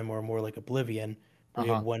Skyrim or more like Oblivion, where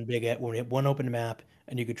you have when you have one open map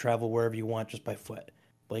and you could travel wherever you want just by foot.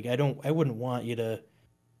 Like I wouldn't want you to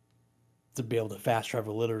be able to fast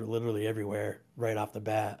travel literally everywhere right off the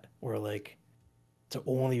bat, or like to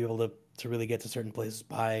only be able to really get to certain places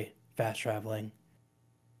by fast traveling.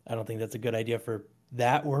 I don't think that's a good idea for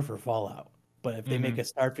that or for Fallout. But if they make a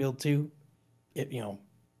Starfield 2 it,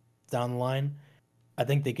 down the line. I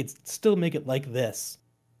think they could still make it like this,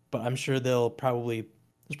 but I'm sure there's probably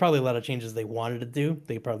a lot of changes they wanted to do.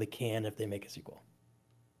 They probably can if they make a sequel.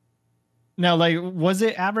 Now, like, was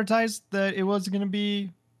it advertised that it was going to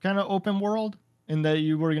be kind of open world and that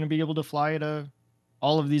you were going to be able to fly to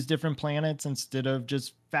all of these different planets instead of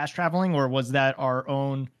just fast traveling? Or was that our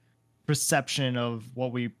own perception of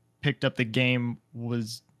what we picked up the game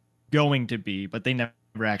was going to be, but they never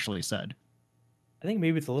actually said? I think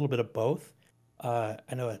maybe it's a little bit of both. I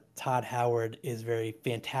know Todd Howard is very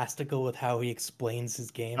fantastical with how he explains his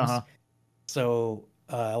games. So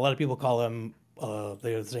a lot of people call him,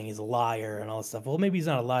 they're saying he's a liar and all this stuff. Well, maybe he's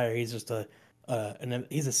not a liar. He's just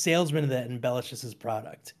he's a salesman that embellishes his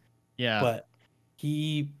product. Yeah. But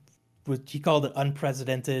he called it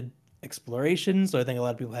unprecedented exploration. So I think a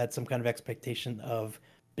lot of people had some kind of expectation of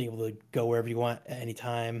being able to go wherever you want at any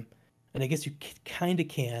time. And I guess you kind of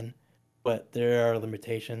can, but there are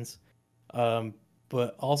limitations.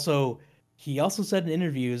 But also, he also said in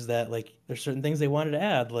interviews that like there's certain things they wanted to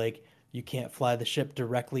add, like you can't fly the ship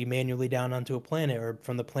directly manually down onto a planet or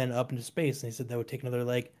from the planet up into space. And they said that would take another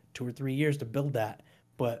like 2 or 3 years to build that.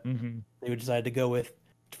 But they decided to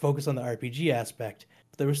focus on the RPG aspect.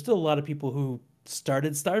 But there were still a lot of people who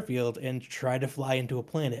started Starfield and tried to fly into a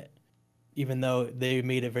planet, even though they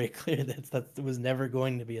made it very clear that was never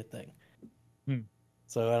going to be a thing.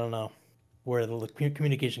 So I don't know where the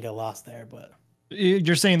communication got lost there, but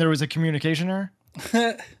you're saying there was a communication error?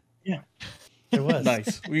 Yeah, there was.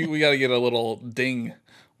 Nice. We got to get a little ding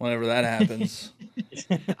whenever that happens.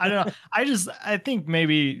 I don't know. I think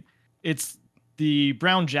maybe it's the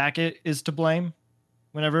brown jacket is to blame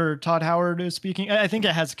whenever Todd Howard is speaking. I think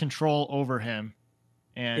it has control over him,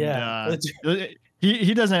 and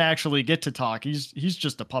he doesn't actually get to talk. He's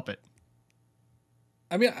just a puppet.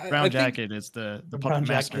 I mean, Brown Jacket is the puppet Brown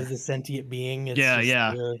master. Jacket is a sentient being. It's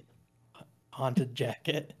yeah. A haunted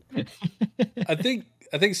jacket. I think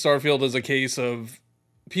Starfield is a case of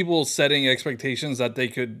people setting expectations that they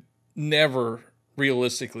could never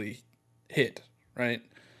realistically hit, right?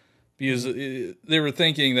 Because they were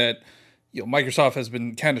thinking that Microsoft has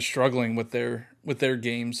been kind of struggling with their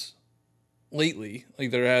games lately.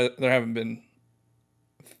 Like there haven't been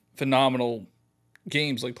phenomenal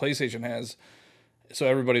games like PlayStation has. So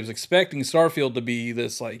everybody was expecting Starfield to be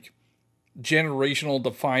this like generational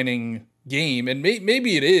defining game, and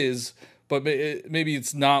maybe it is, but maybe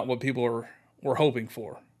it's not what people were hoping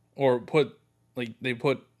for, or they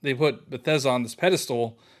put Bethesda on this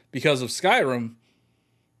pedestal because of Skyrim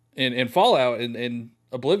and Fallout and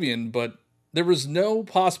Oblivion, but there was no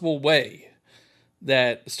possible way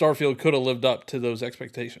that Starfield could have lived up to those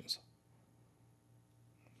expectations.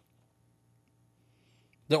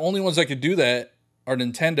 The only ones that could do that are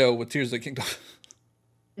Nintendo with Tears of the Kingdom.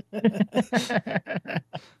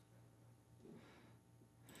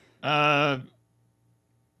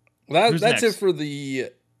 That's it for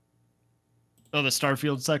the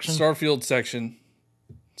Starfield section. Starfield section.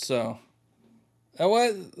 So, there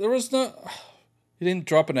was no. He didn't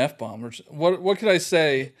drop an F-bomb. What could I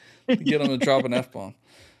say to get him to drop an F-bomb?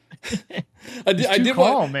 I did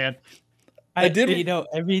calm, man. I did.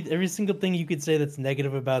 Every single thing you could say that's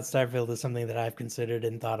negative about Starfield is something that I've considered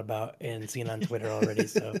and thought about and seen on Twitter already.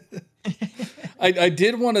 So, I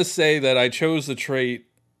did want to say that I chose the trait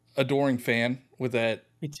adoring fan with that.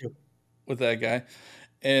 Me too. With that guy,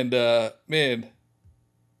 and man,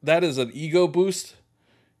 that is an ego boost.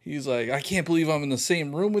 He's like, I can't believe I'm in the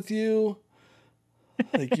same room with you.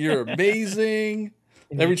 Like, you're amazing.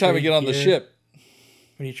 Every time I get on the ship.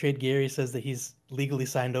 When you trade gear, he says that he's legally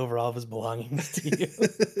signed over all of his belongings to you.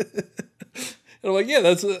 And I'm like, yeah,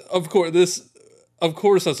 that's of course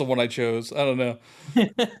that's the one I chose. I don't know.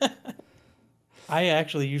 I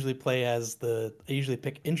actually usually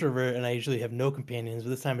pick introvert, and I usually have no companions, but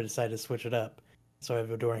this time I decided to switch it up. So I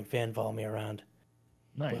have adoring fan follow me around.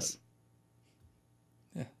 Nice.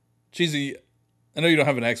 But, yeah. Cheesy, I know you don't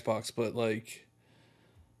have an Xbox, but like,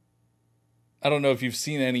 I don't know if you've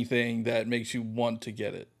seen anything that makes you want to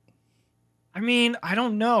get it. I mean, I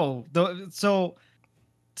don't know. So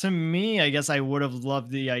to me, I guess I would have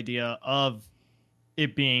loved the idea of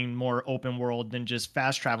it being more open world than just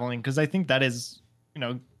fast traveling, because I think that is,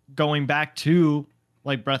 going back to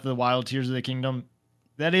like Breath of the Wild, Tears of the Kingdom,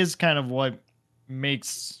 that is kind of what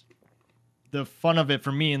makes the fun of it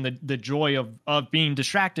for me, and the joy of being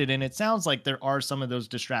distracted. And it sounds like there are some of those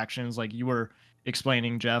distractions like you were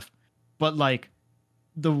explaining, Jeff, but like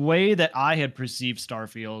the way that I had perceived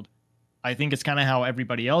Starfield, I think it's kind of how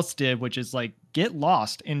everybody else did, which is like get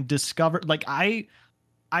lost and discover. Like I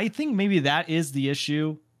think maybe that is the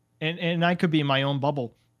issue, and I could be in my own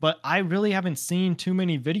bubble, but I really haven't seen too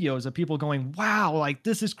many videos of people going, wow, like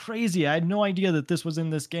this is crazy. I had no idea that this was in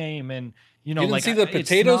this game. And, You didn't like see the it's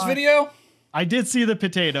potatoes not- video? I did see the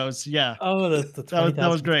potatoes. Yeah. Oh, the That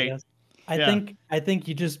 20,000 was great. potatoes. I Yeah. think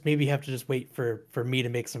you just maybe have to just wait for me to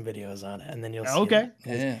make some videos on it, and then you'll see Okay. it.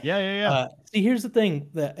 'Cause, Yeah. see, here's the thing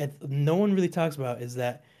that no one really talks about is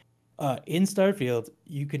that in Starfield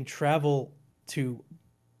you can travel to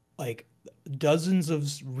like dozens of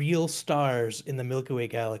real stars in the Milky Way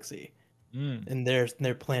galaxy in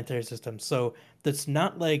their planetary system. So that's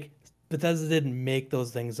not like Bethesda didn't make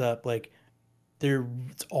those things up. Like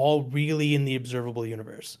it's all really in the observable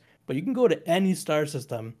universe. But you can go to any star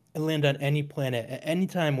system and land on any planet at any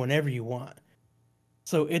time whenever you want.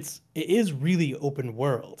 So it is really open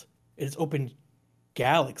world. It's open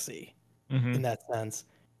galaxy in that sense.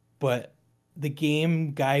 But the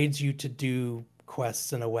game guides you to do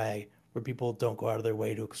quests in a way where people don't go out of their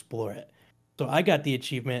way to explore it. So I got the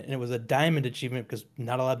achievement, and it was a diamond achievement because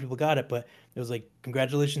not a lot of people got it, but it was like,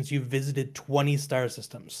 congratulations, you've visited 20 star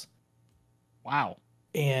systems. Wow.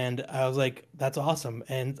 And I was like, that's awesome.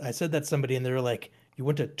 And I said that to somebody, and they were like, you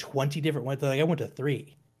went to 20 different ones? They're like, I went to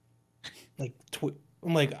 3. Like,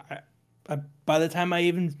 I'm like, by the time I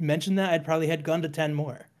even mentioned that, I'd probably had gone to 10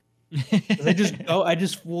 more. I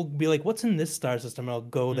just will be like, what's in this star system? And I'll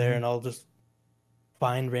go there and I'll just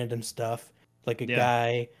find random stuff. Like a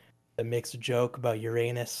guy that makes a joke about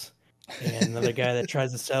Uranus, and another guy that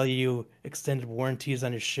tries to sell you extended warranties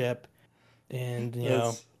on your ship, and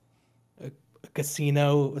a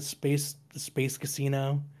casino, a space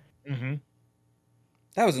casino.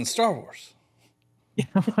 That was in Star Wars. Yeah,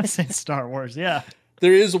 it was in Star Wars. Yeah.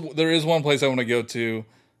 There is one place I want to go to.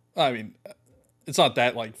 I mean, it's not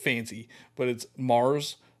that like fancy, but it's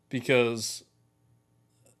Mars, because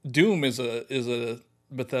Doom is a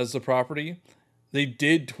Bethesda property. They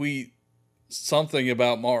did tweet something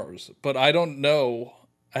about Mars, but I don't know.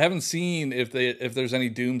 I haven't seen if there's any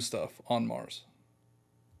Doom stuff on Mars.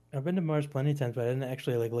 I've been to Mars plenty of times, but I didn't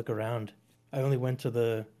actually like look around. I only went to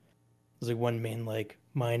there's like one main like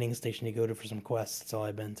mining station you go to for some quests. That's all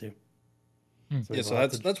I've been to. So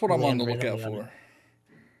that's what I'm on the lookout for.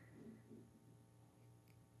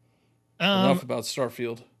 Enough about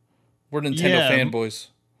Starfield. We're Nintendo fanboys.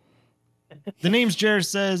 The names Jared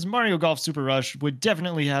says Mario Golf Super Rush would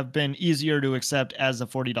definitely have been easier to accept as a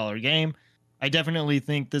 $40 game. I definitely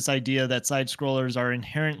think this idea that side scrollers are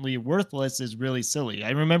inherently worthless is really silly.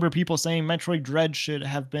 I remember people saying Metroid Dread should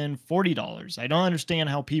have been $40. I don't understand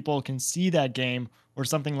how people can see that game or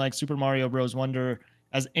something like Super Mario Bros. Wonder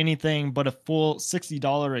as anything but a full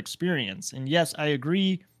 $60 experience. And yes, I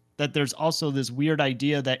agree that there's also this weird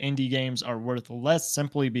idea that indie games are worth less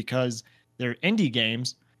simply because they're indie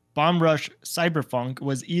games. Bomb Rush Cyberpunk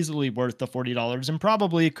was easily worth the $40 and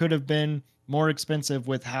probably could have been more expensive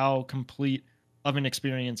with how complete of an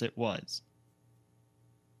experience it was.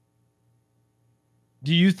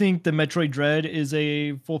 Do you think the Metroid Dread is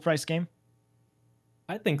a full price game?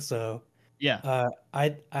 I think so. Yeah.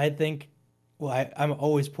 I think, well, I'm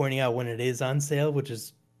always pointing out when it is on sale, which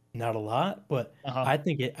is not a lot, but I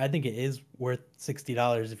think it is worth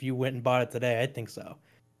 $60. If you went and bought it today, I think so.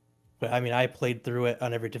 But I mean, I played through it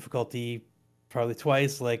on every difficulty probably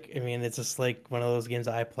twice. Like, I mean, it's just like one of those games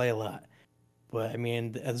that I play a lot. But I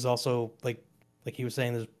mean, there's also like he was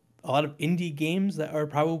saying, there's a lot of indie games that are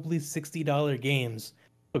probably $60 games,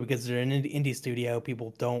 but because they're an indie studio,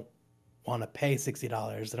 people don't want to pay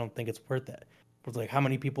 $60. They don't think it's worth it. It's like, how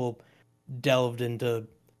many people delved into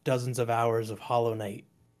dozens of hours of Hollow Knight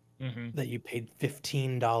that you paid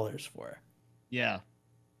 $15 for? Yeah.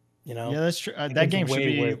 You know? Yeah, that's true. That game should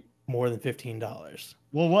be worth more than $15.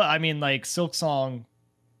 Well, what I mean, like Silk Song,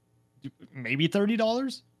 maybe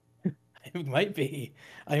 $30. It might be.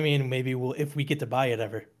 I mean, maybe if we get to buy it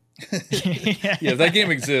ever. Yeah, that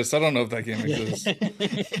game exists. I don't know if that game exists. I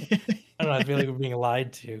don't know. I feel like we're being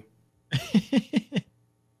lied to.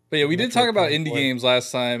 But yeah, we did talk about indie games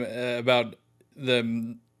last time, about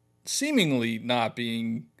them seemingly not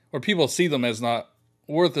being, or people see them as not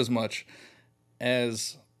worth as much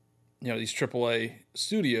as, these AAA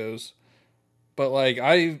studios. But like,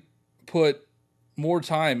 I put more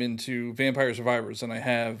time into Vampire Survivors than I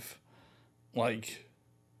have, like,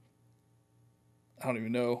 I don't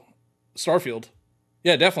even know, Starfield.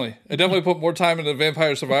 Yeah, definitely. I definitely put more time into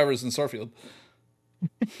Vampire Survivors than Starfield.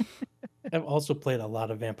 I've also played a lot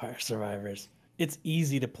of Vampire Survivors. It's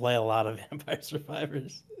easy to play a lot of Vampire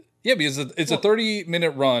Survivors. Yeah, because it's a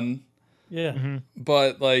 30-minute run. Yeah.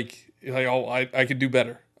 But like I could do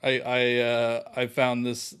better. I found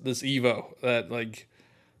this Evo that like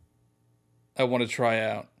I want to try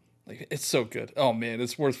out. Like, it's so good. Oh man,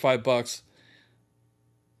 it's worth $5.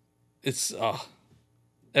 it's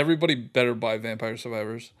everybody better buy Vampire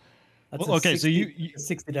Survivors. That's Well, okay, a so you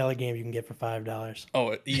 $60 game you can get for $5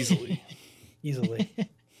 Oh, easily. easily.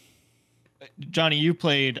 Johnny, you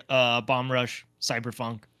played Bomb Rush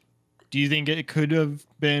Cyberpunk. Do you think it could have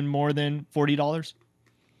been more than $40?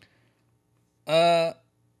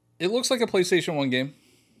 It looks like a PlayStation 1 game.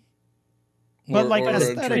 But like a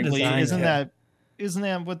aesthetically, design, isn't yeah.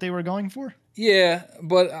 that what they were going for? Yeah,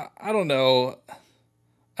 but I don't know.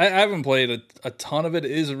 I haven't played a ton of it.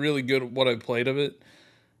 It is really good what I've played of it.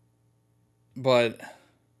 But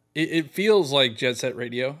it feels like Jet Set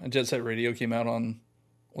Radio. And Jet Set Radio came out on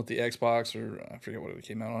with the Xbox, or I forget what it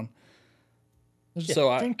came out on. So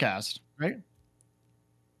Dreamcast, right?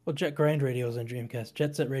 Well, Jet Grind Radio was on Dreamcast.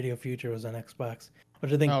 Jet Set Radio Future was on Xbox.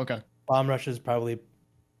 Which I think Oh, okay. Bomb Rush is probably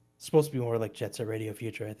supposed to be more like Jet Set Radio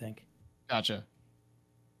Future, I think. Gotcha.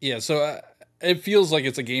 Yeah, so it feels like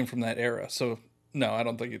it's a game from that era. So no, I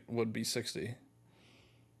don't think it would be 60.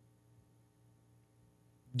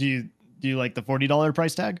 Do you like the $40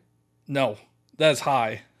 price tag? No, that's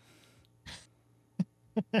high.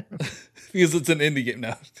 Because it's an indie game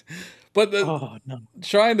now. But Oh, no.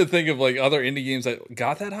 trying to think of like other indie games that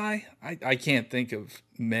got that high, I can't think of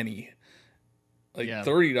many. Like Yeah.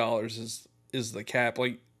 $30 is the cap.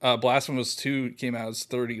 Like Blasphemous 2 came out as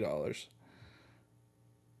 $30.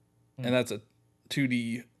 And that's a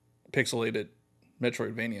 2D pixelated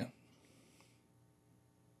Metroidvania.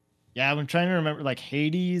 Yeah, I'm trying to remember. Like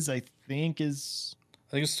Hades, I think is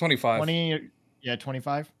I think it's 25. 20. Yeah,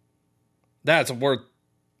 25. That's worth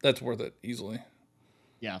it easily.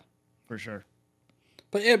 Yeah, for sure.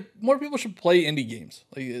 But yeah, more people should play indie games.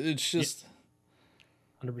 Like it's just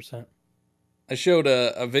 100%. I showed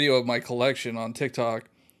a video of my collection on TikTok,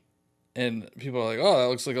 and people are like, "Oh, that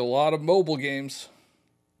looks like a lot of mobile games."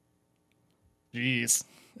 Jeez,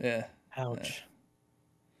 Yeah. Ouch.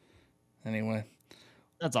 Anyway,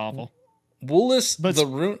 that's awful. we'll list But the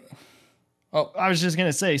rune. Oh, I was just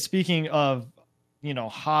gonna say, speaking of,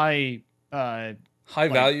 high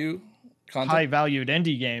value content. high valued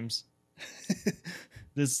indie games.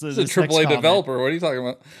 This It's a this next AAA comment. developer. What are you talking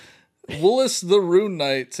about? Willis the Rune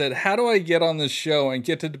Knight said, "How do I get on this show and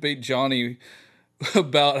get to debate Johnny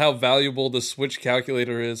about how valuable the Switch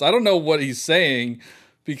calculator is?" I don't know what he's saying,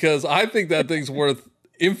 because I think that thing's worth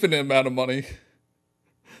infinite amount of money.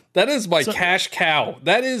 That is my cash cow.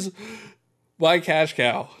 That is my cash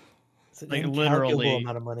cow. It's an Like, incalculable literally.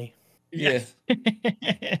 amount of money. Yeah.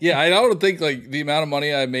 Yeah, I don't think like the amount of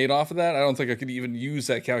money I made off of that, I don't think I could even use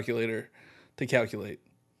that calculator to calculate.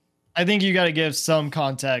 I think you got to give some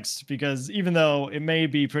context, because even though it may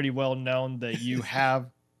be pretty well known that you have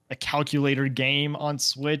a calculator game on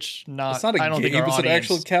Switch, It's not a I don't game, think our it's an audience,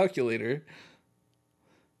 actual calculator.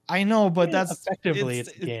 I know, but Yeah, that's effectively it's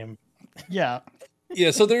a game. Yeah,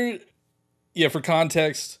 Yeah, so for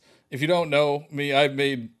context, if you don't know me, I've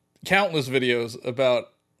made countless videos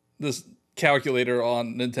about this calculator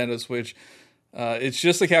on Nintendo Switch. It's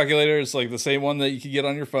just a calculator. It's like the same one that you can get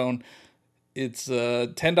on your phone. It's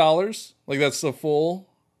 $10. Like that's the full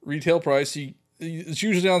retail price. It's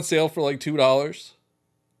usually on sale for like $2.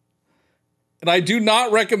 And I do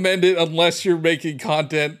not recommend it unless you're making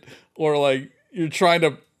content or like you're trying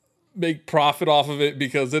to make profit off of it,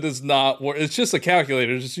 because it is not. It's just a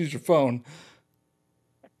calculator. Just use your phone.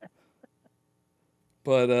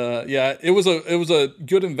 But yeah, it was a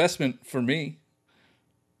good investment for me.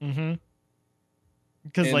 mm-hmm.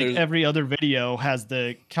 Because And like there's- every other video has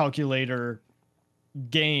the calculator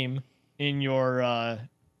game in your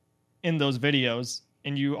in those videos,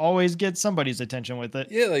 and you always get somebody's attention with it.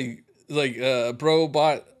 Yeah,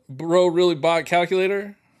 bro really bought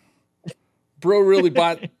calculator. Bro really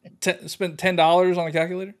spent $10 on a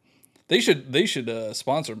calculator. They should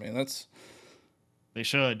sponsor me. They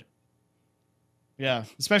should. Yeah,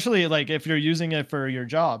 especially like if you're using it for your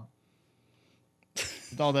job.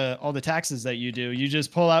 With all the taxes that you do, you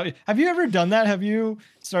just pull out. Have you ever done that? Have you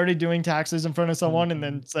started doing taxes in front of someone and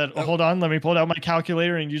then said, "Oh, hold on, let me pull out my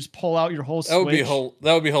calculator," and you just pull out your whole Switch?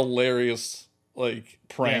 That would be hilarious. Like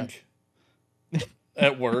prank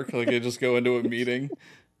at work. Like I just go into a meeting.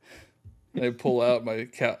 And I pull out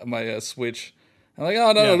my Switch. I'm like,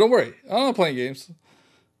 oh no, don't worry. I'm not playing games.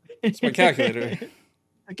 It's my calculator.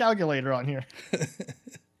 A calculator on here.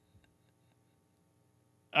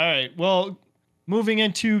 All right. Well, moving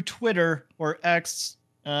into Twitter or X,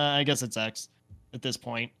 I guess it's X at this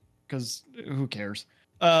point, because who cares?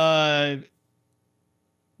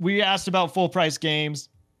 We asked about full price games.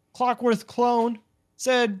 Clockworth Clone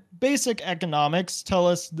said basic economics tell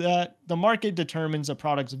us that the market determines a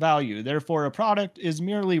product's value. Therefore, a product is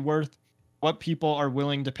merely worth what people are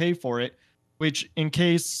willing to pay for it, which in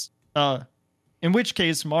case In which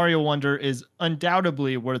case, Mario Wonder is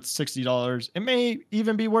undoubtedly worth $60. It may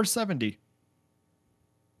even be worth $70.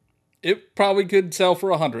 It probably could sell for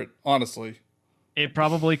 $100, honestly. It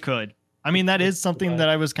probably could. I mean, that is something that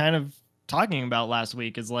I was kind of talking about last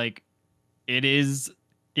week, is like, it is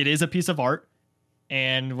a piece of art.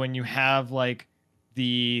 And when you have like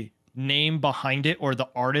the name behind it or the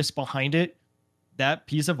artist behind it, that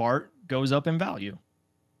piece of art goes up in value.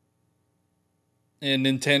 And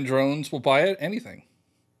Nintendrones will buy it, anything.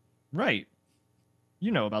 Right.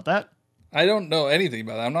 You know about that. I don't know anything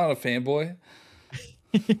about that. I'm not a fanboy.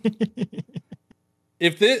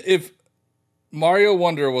 If Mario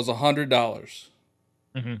Wonder was $100,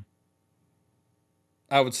 mm-hmm.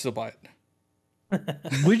 I would still buy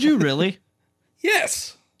it. Would you really?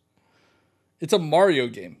 Yes. It's a Mario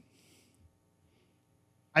game.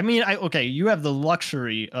 I mean, okay, you have the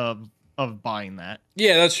luxury of buying that.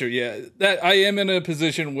 Yeah, that's true. Yeah, that I am in a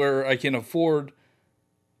position where I can afford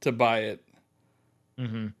to buy it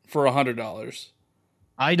for $100.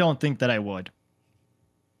 I don't think that I would.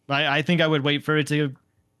 I think I would wait for it to.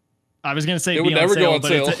 I was going to say it would never go on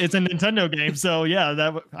sale, but it's a Nintendo game, so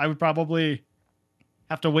yeah, I would probably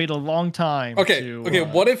have to wait a long time. Okay,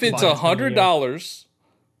 what if it's $100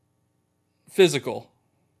 physical,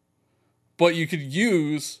 but you could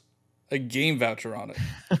use a game voucher on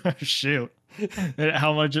it? Shoot,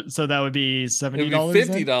 how much? So that would be $70. It would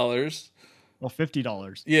be $50. Well,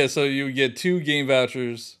 $50. Yeah, so you would get 2 game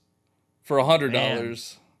vouchers for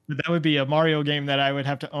 $100. That would be a Mario game that I would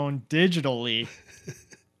have to own digitally.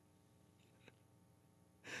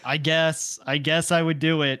 I guess I would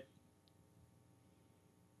do it.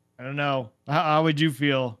 I don't know. How would you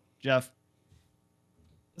feel, Jeff?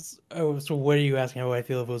 Oh, so what are you asking? How I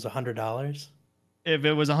feel if it was $100? If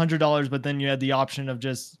it was $100, but then you had the option of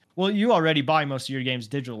just, well, you already buy most of your games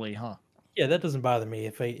digitally, huh? Yeah, that doesn't bother me.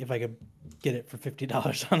 If I could get it for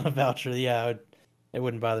 $50 on a voucher, yeah, it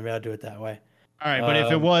wouldn't bother me. I'd do it that way. All right, but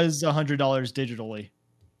if it was $100 digitally,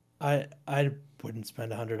 I wouldn't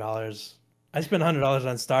spend $100. I spent $100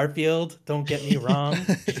 on Starfield. Don't get me wrong.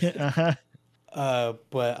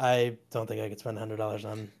 But I don't think I could spend $100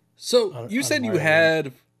 on. So you said you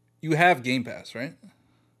have Game Pass, right?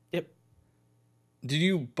 Yep. Did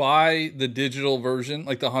you buy the digital version,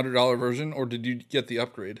 like the $100 version, or did you get the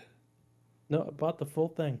upgrade? No, I bought the full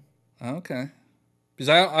thing. Okay. Because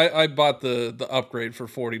I bought the upgrade for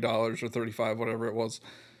 $40 or $35, whatever it was.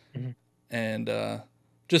 Mm-hmm. And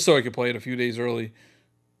just so I could play it a few days early.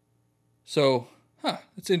 So,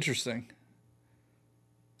 it's interesting.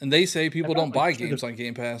 And they say people don't buy games on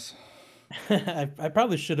Game Pass. I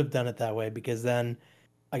probably should have done it that way, because then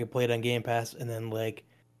I could play it on Game Pass, and then like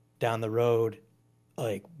down the road,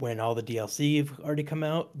 like when all the DLC have already come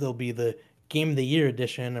out, there'll be the Game of the Year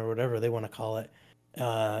edition or whatever they want to call it.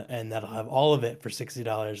 And that'll have all of it for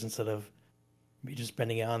 $60 instead of me just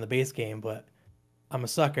spending it on the base game. But I'm a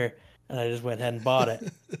sucker, and I just went ahead and bought it.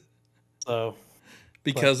 So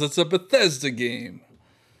because it's a Bethesda game.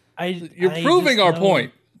 You're I proving our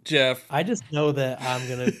point, Jeff. I just know that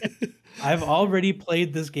I've already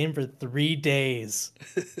played this game for 3 days.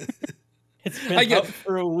 It's been out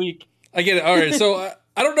for a week. I get it. All right, so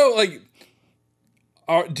I don't know. Like,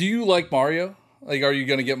 do you like Mario? Like, are you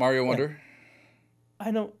going to get Mario Wonder? I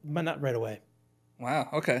don't, but not right away. Wow.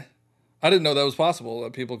 Okay, I didn't know that was possible.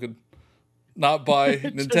 That people could not buy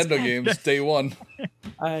Nintendo games day one.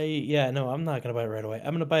 I'm not gonna buy it right away.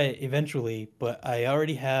 I'm gonna buy it eventually, but I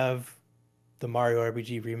already have the Mario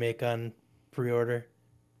RPG remake on pre-order.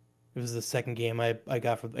 It was the second game I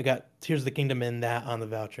got Tears of the Kingdom and that on the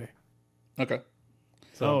voucher. Okay.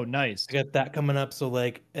 So nice. I got that coming up. So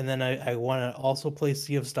like, and then I want to also play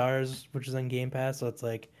Sea of Stars, which is on Game Pass. So it's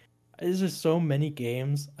like, there's just so many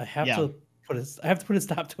games. I have to put a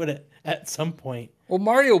stop to it at some point. Well,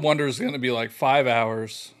 Mario Wonder is going to be like 5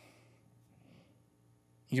 hours.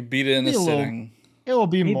 You beat it in a sitting. It will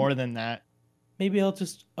be more than that. Maybe I'll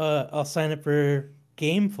just I'll sign up for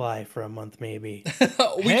GameFly for a month, maybe.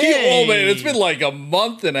 Oh man, it's been like a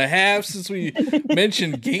month and a half since we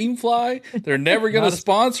mentioned GameFly. They're never going to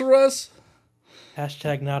sponsor us.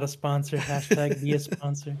 Hashtag not a sponsor. Hashtag be a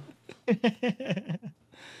sponsor.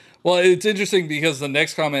 Well, it's interesting because the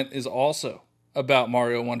next comment is also about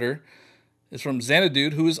Mario Wonder. It's from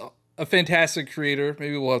Xanadude, who is a fantastic creator.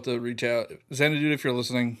 Maybe we'll have to reach out. Xanadude, if you're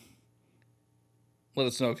listening, let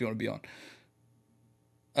us know if you want to be on.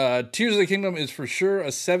 Tears of the Kingdom is for sure a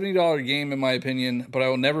 $70 game in my opinion, but I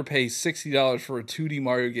will never pay $60 for a 2D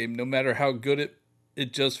Mario game, no matter how good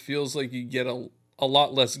it just feels like you get a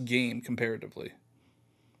lot less game comparatively.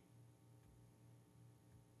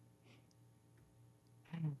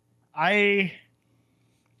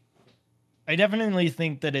 I definitely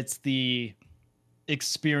think that it's the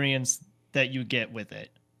experience that you get with it.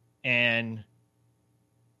 And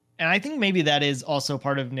I think maybe that is also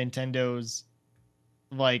part of Nintendo's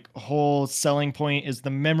like whole selling point is the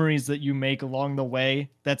memories that you make along the way.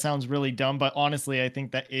 That sounds really dumb, but honestly, I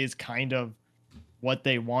think that is kind of what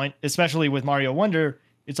they want, especially with Mario Wonder.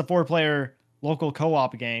 It's a 4-player local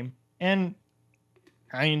co-op game and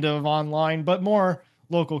kind of online, but more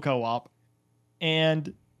local co-op.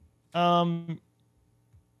 And I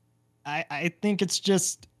think it's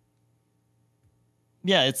just,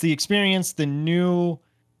 yeah, it's the experience, the new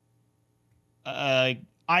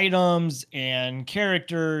items and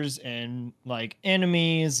characters and like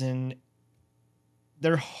enemies, and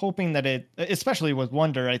they're hoping that it, especially with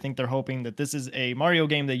Wonder, I think they're hoping that this is a Mario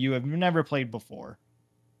game that you have never played before.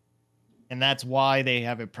 And that's why they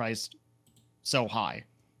have it priced so high.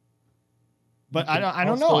 But I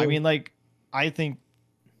don't know. I mean, like, I think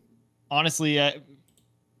honestly, I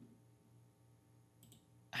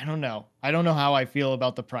don't know. I don't know how I feel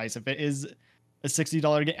about the price. If it is a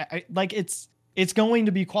 $60 game, like it's going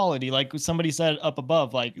to be quality. Like somebody said up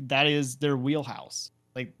above, like that is their wheelhouse.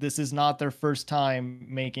 Like this is not their first time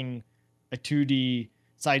making a 2D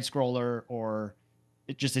side scroller or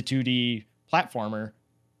just a 2D platformer.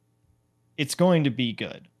 It's going to be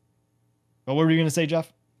good. But what were you going to say,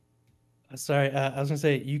 Jeff? Sorry, I was going to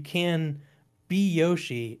say you can be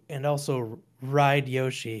Yoshi and also ride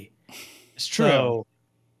Yoshi. It's true. So,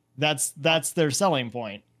 that's their selling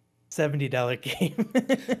point. $70 game.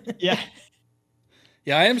 Yeah.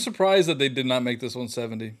 Yeah, I am surprised that they did not make this one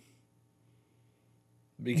 70.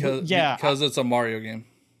 Because it's a Mario game.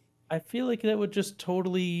 I feel like that would just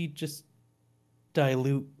totally just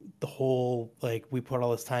dilute the whole, like, we put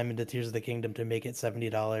all this time into Tears of the Kingdom to make it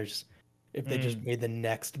 $70. If they just made the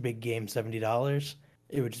next big game $70,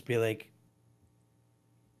 it would just be like,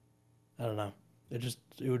 I don't know.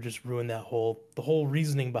 It would just ruin the whole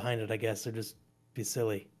reasoning behind it, I guess. It'd just be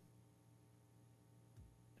silly.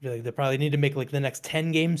 I feel like they probably need to make like the next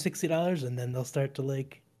 10 games $60 and then they'll start to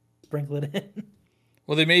like sprinkle it in.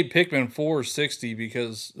 Well, they made Pikmin 4 60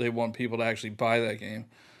 because they want people to actually buy that game.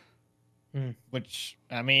 Which,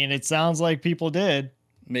 I mean, it sounds like people did.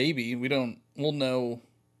 Maybe. We'll know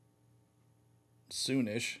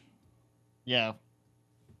soonish. Yeah.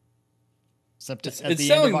 It's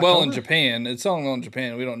selling well in Japan. It's selling well in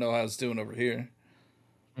Japan. We don't know how it's doing over here.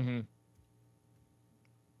 Mm-hmm.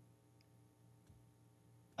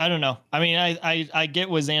 I don't know. I mean, I get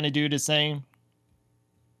what Xanadu is saying,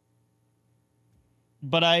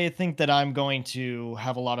 but I think that I'm going to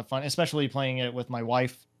have a lot of fun, especially playing it with my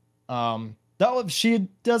wife. Though she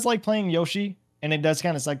does like playing Yoshi, and it does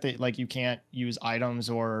kind of suck that like you can't use items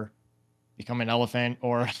or become an elephant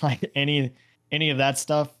or like any of that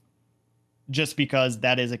stuff, just because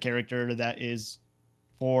that is a character that is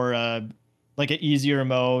for like an easier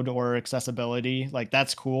mode or accessibility. Like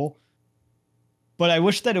that's cool. But I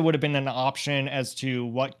wish that it would have been an option as to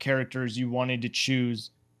what characters you wanted to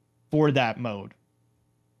choose for that mode.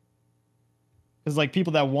 Because like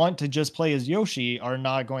people that want to just play as Yoshi are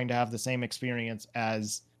not going to have the same experience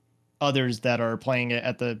as others that are playing it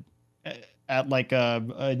at like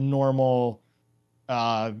a normal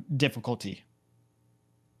difficulty.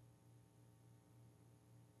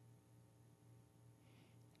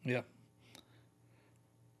 Yeah.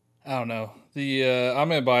 I don't know. I'm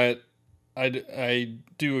gonna buy it. I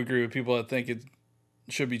do agree with people that think it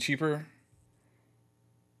should be cheaper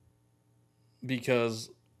because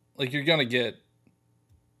like you're gonna get.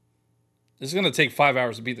 It's gonna take 5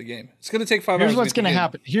 hours to beat the game. It's gonna take 5 hours. Here's what's gonna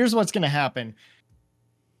happen. Here's what's gonna happen.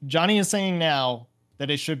 Johnny is saying now that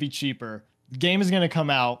it should be cheaper. The game is gonna come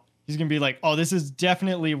out. He's gonna be like, "Oh, this is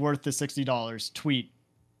definitely worth the $60." Tweet,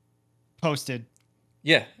 posted.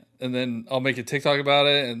 Yeah, and then I'll make a TikTok about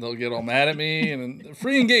it, and they'll get all mad at me, and then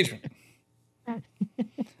free engagement.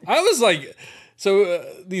 I was like, so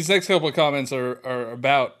these next couple of comments are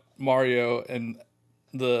about Mario and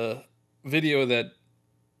the video that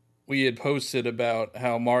we had posted about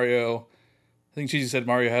how Mario, I think Cheesy said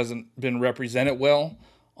Mario hasn't been represented well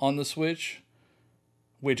on the Switch,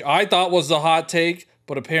 which I thought was the hot take,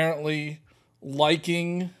 but apparently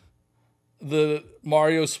liking the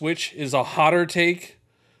Mario Switch is a hotter take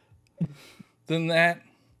than that.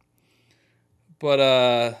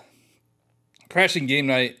 But Crashing Game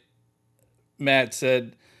Night, Matt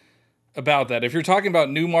said about that, if you're talking about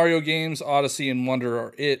new Mario games, Odyssey and Wonder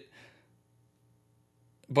are it.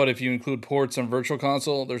 But if you include ports on Virtual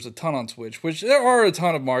Console, there's a ton on Switch, which there are a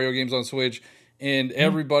ton of Mario games on Switch, and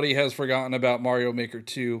everybody has forgotten about Mario Maker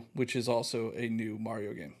 2, which is also a new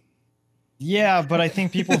Mario game. Yeah, but I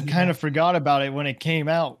think people kind of forgot about it when it came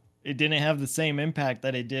out. it didn't have the same impact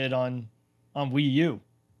that it did on Wii U.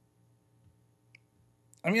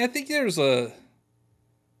 I mean, I think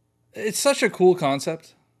it's such a cool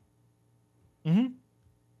concept. Mm-hmm.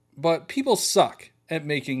 But people suck at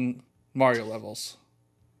making Mario levels.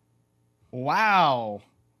 Wow.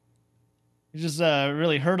 You just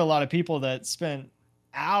really hurt a lot of people that spent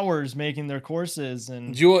hours making their courses.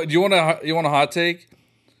 And Do you want a hot take?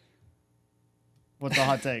 What's the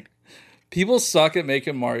hot take? People suck at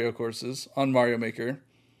making Mario courses on Mario Maker.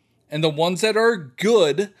 And the ones that are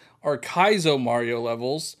good are Kaizo Mario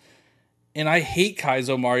levels. And I hate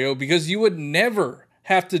Kaizo Mario because you would never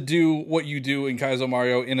have to do what you do in Kaizo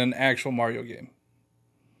Mario in an actual Mario game.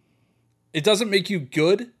 It doesn't make you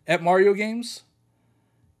good at Mario games.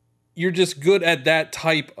 You're just good at that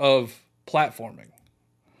type of platforming.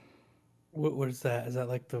 What is that? Is that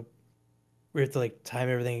like where you have to like time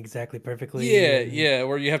everything exactly perfectly? Yeah,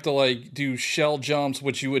 where you have to like do shell jumps,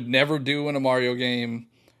 which you would never do in a Mario game.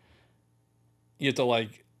 You have to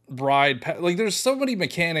like like there's so many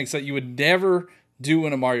mechanics that you would never do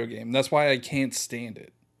in a Mario game. That's why I can't stand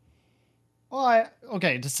it. Well,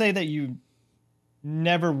 okay, to say that you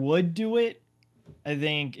never would do it, I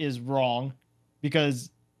think is wrong,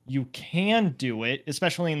 because you can do it,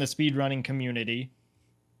 especially in the speedrunning community.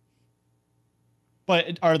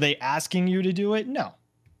 But are they asking you to do it? No.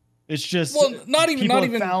 It's just not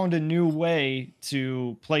even found a new way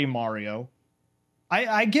to play Mario.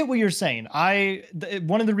 I get what you're saying.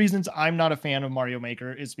 One of the reasons I'm not a fan of Mario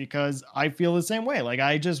Maker is because I feel the same way. Like,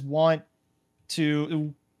 I just want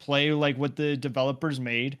to play like what the developers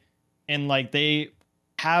made, and like they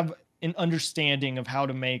have an understanding of how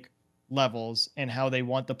to make levels and how they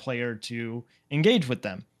want the player to engage with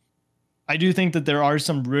them. I do think that there are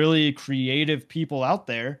some really creative people out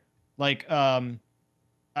there. Like, I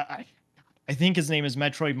think his name is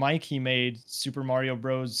Metroid Mike. He made Super Mario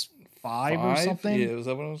Bros. 5 or something. Yeah, was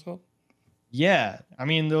that what it was called? Yeah, I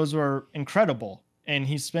mean, those were incredible, and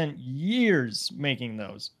he spent years making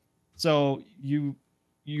those. So you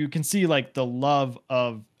can see like the love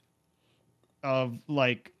of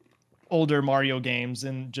like older Mario games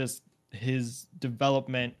and just his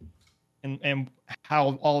development and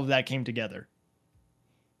how all of that came together.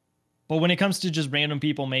 But when it comes to just random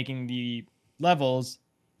people making the levels,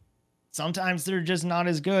 sometimes they're just not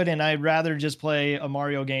as good, and I'd rather just play a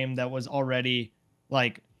Mario game that was already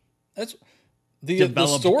like that's the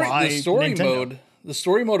story Nintendo. mode. The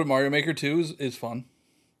story mode of Mario Maker 2 is fun.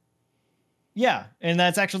 Yeah, and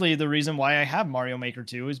that's actually the reason why I have Mario Maker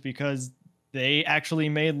 2 is because they actually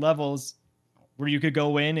made levels where you could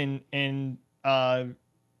go in and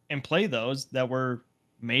play those that were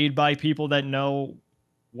made by people that know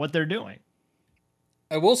what they're doing.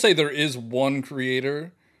 I will say there is one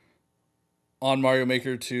creator on Mario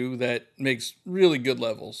Maker 2 that makes really good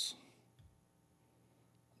levels.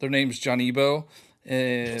 Their name's Johnnybo.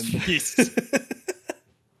 And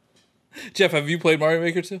Jeff, have you played Mario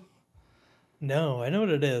Maker 2? No, I know what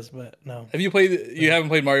it is, but no. You haven't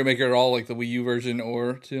played Mario Maker at all, like the Wii U version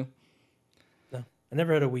or 2? No. I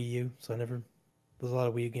never had a Wii U, so there's a lot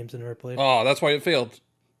of Wii U games I never played. Oh, that's why it failed.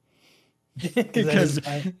 Because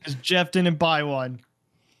Jeff didn't buy one.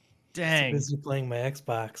 Dang. I was busy playing my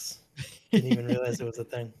Xbox. Didn't even realize it was a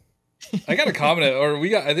thing. I got a comment,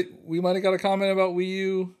 I think we might have got a comment about Wii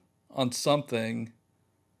U on something.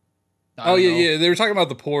 Oh yeah. They were talking about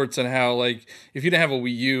the ports and how like if you didn't have a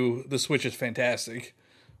Wii U, the Switch is fantastic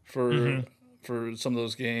for some of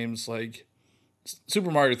those games. Like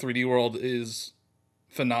Super Mario 3D World is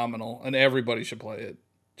phenomenal, and everybody should play it.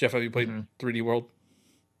 Jeff, have you played 3D World?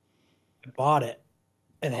 I bought it.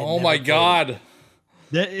 And oh my god,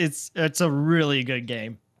 it's a really good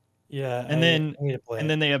game. Yeah, and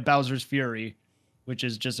then they have Bowser's Fury, which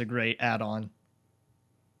is just a great add-on.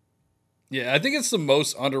 Yeah, I think it's the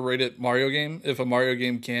most underrated Mario game, if a Mario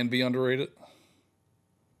game can be underrated.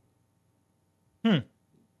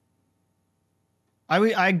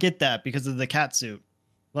 I get that because of the cat suit.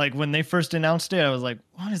 Like when they first announced it, I was like,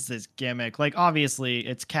 what is this gimmick? Like obviously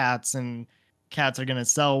it's cats and cats are going to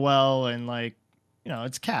sell well and like, you know,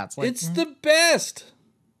 it's cats. Like, it's the best.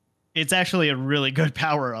 It's actually a really good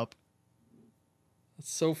power-up. It's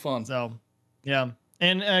so fun. So, yeah.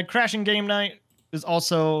 And Crashing Game Night is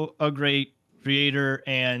also a great creator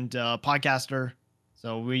and podcaster.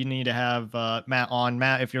 So we need to have Matt on.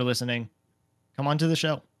 Matt, if you're listening, come on to the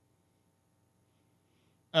show.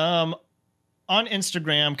 On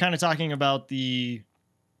Instagram, kind of talking about the...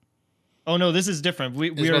 Oh, no, this is different. We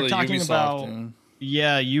were talking Ubisoft, about...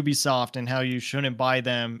 Ubisoft and how you shouldn't buy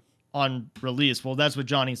them on release. Well, that's what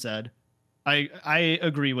Johnny said. I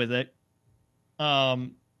agree with it.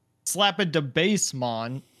 Slap a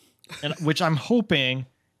Debasement and which I'm hoping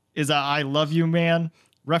is a I Love You Man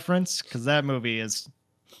reference, because that movie is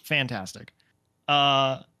fantastic.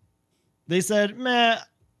 They said, man,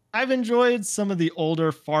 I've enjoyed some of the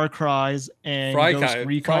older Far Cries and Ghost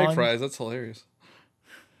Recon. Fry Cries, that's hilarious.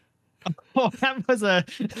 Oh, that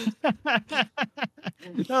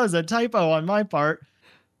was a typo on my part.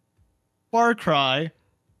 Far Cry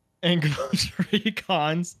and Ghost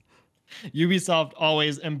Recon's Ubisoft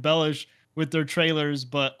always embellish with their trailers,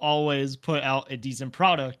 but always put out a decent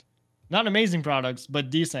product. Not amazing products, but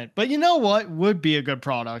decent. But you know what would be a good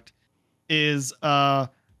product is Far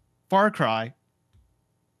Cry.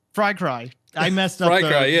 Fry Cry. I messed up Fry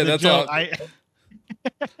Cry, yeah, the that's joke.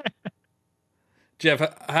 all.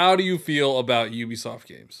 Jeff, how do you feel about Ubisoft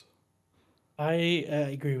games? I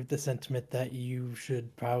agree with the sentiment that you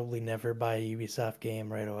should probably never buy a Ubisoft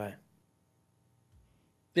game right away.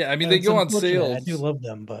 Yeah, I mean, they go on sales. I do love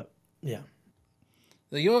them, but yeah.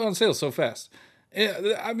 They go on sale so fast.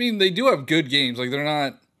 Yeah, I mean, they do have good games. Like, they're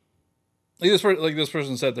not... Like this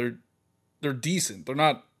person said, they're decent. They're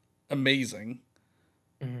not amazing.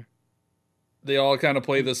 Mm-hmm. They all kind of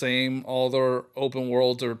play the same. All their open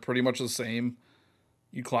worlds are pretty much the same.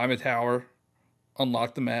 You climb a tower,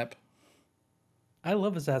 unlock the map. I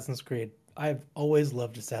love Assassin's Creed. I've always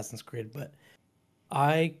loved Assassin's Creed, but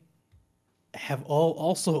I have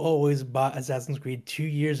also always bought Assassin's Creed 2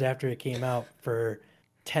 years after it came out for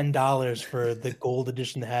 $10 for the gold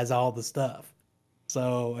edition that has all the stuff.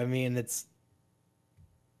 So, I mean, it's...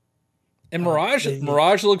 And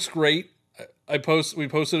Mirage looks great. We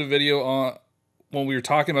posted a video on when we were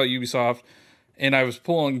talking about Ubisoft, and I was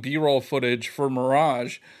pulling B-roll footage for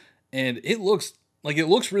Mirage, and it looks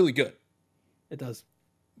really good. It does.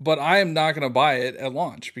 But I am not going to buy it at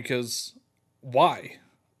launch because why?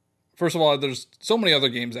 First of all, there's so many other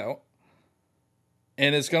games out,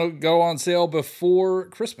 and it's going to go on sale before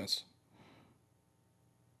Christmas.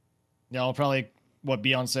 Yeah, I'll probably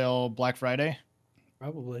be on sale Black Friday?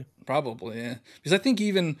 Probably, yeah. Because I think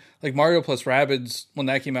even like Mario plus Rabbids, when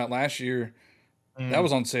that came out last year, that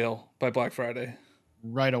was on sale by Black Friday.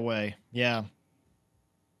 Right away, yeah.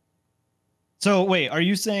 So wait, are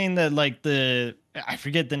you saying that like I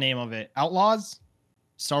forget the name of it, Outlaws?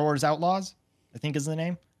 Star Wars Outlaws, I think is the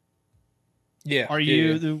name. Yeah. Are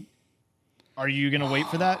you gonna wait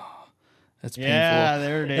for that? That's painful. Yeah,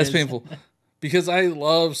 there it is. That's painful. Because I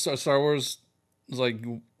love Star Wars. It's like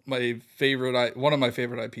one of my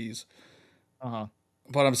favorite IPs. Uh-huh.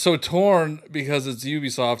 But I'm so torn because it's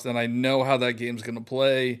Ubisoft and I know how that game's going to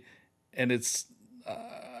play, and it's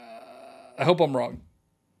I hope I'm wrong.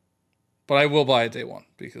 But I will buy it day one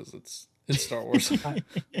because it's Star Wars.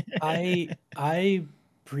 I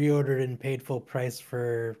pre-ordered and paid full price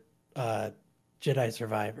for Jedi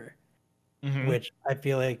Survivor, which I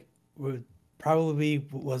feel like probably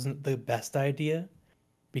wasn't the best idea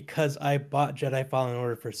because I bought Jedi Fallen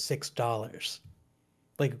Order for $6,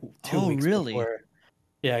 like 2 weeks before.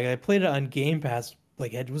 Yeah, I played it on Game Pass.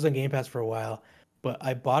 Like it was on Game Pass for a while, but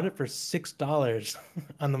I bought it for $6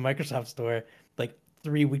 on the Microsoft Store like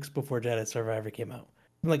 3 weeks before Jedi Survivor came out.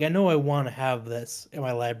 I'm like, I know I want to have this in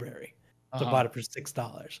my library, so I bought it for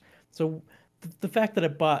 $6. So the fact that I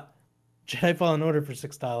bought Jedi Fallen Order for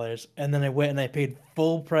 $6 and then I went and I paid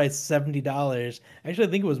full price $70. Actually,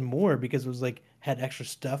 I think it was more because it was like had extra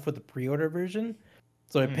stuff with the pre-order version.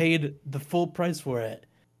 So I paid the full price for it.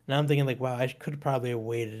 Now I'm thinking like, wow, I could probably have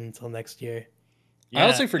waited until next year. Yeah, I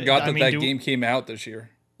honestly forgot that game came out this year.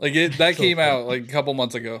 Like that came out like a couple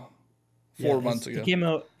months ago. 4 months ago. It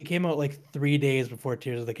came out like 3 days before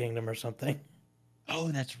Tears of the Kingdom or something. Oh,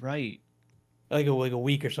 that's right. Like a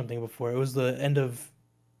week or something before. It was the end of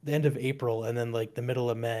April and then like the middle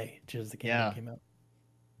of May, Tears of the Kingdom came out.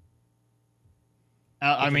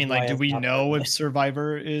 I mean, like, do we know if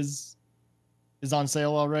Survivor is on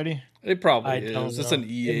sale already? It probably is. It's an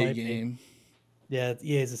EA game. Yeah,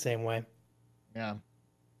 EA is the same way. Yeah,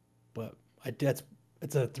 but it's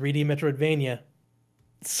a 3D Metroidvania,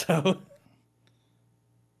 so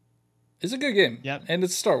it's a good game. Yeah, and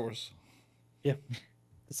it's Star Wars. Yeah,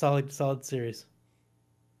 a solid series.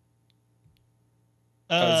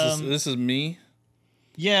 This is me.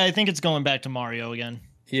 Yeah, I think it's going back to Mario again.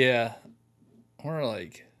 Yeah, we're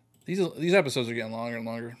like these episodes are getting longer and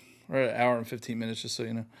longer. We're at an hour and 15 minutes, just so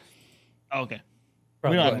you know. Oh, okay.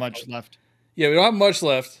 We don't have much left. Yeah, we don't have much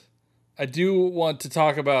left. I do want to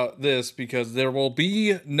talk about this because there will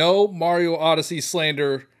be no Mario Odyssey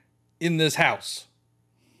slander in this house.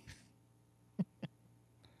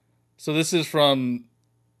 So this is from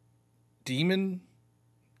Demon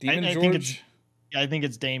George? I think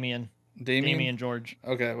it's Damien. Damien George.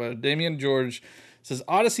 Okay, well, Damien George says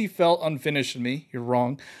Odyssey felt unfinished to me. You're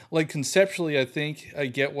wrong. Like conceptually, I think I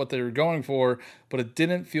get what they were going for, but it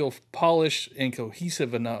didn't feel polished and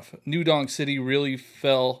cohesive enough. New Donk City really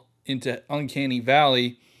fell into Uncanny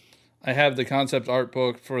Valley. I have the concept art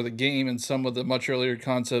book for the game, and some of the much earlier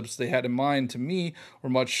concepts they had in mind to me were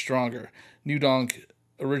much stronger. New Donk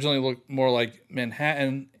originally looked more like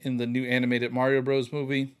Manhattan in the new animated Mario Bros.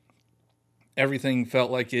 Movie. Everything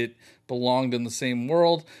felt like it belonged in the same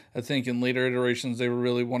world. I think in later iterations they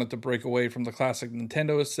really wanted to break away from the classic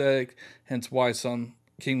Nintendo aesthetic, hence why some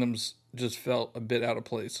kingdoms just felt a bit out of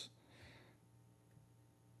place.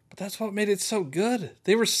 But that's what made it so good.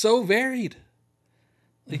 They were so varied.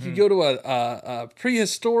 Like you go to a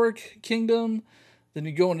prehistoric kingdom, then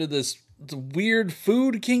you go into the weird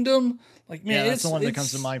food kingdom. Like man, that's the one that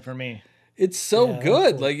comes to mind for me. It's so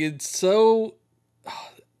good. Cool. Like it's so.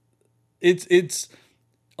 It's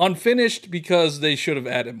unfinished because they should have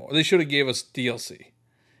added more. They should have gave us DLC.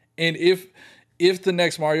 And if the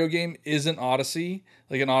next Mario game isn't Odyssey,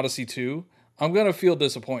 like an Odyssey 2, I'm going to feel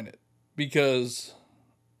disappointed because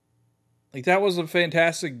like that was a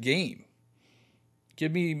fantastic game.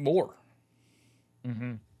 Give me more.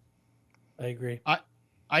 Mm-hmm. I agree.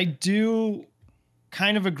 I do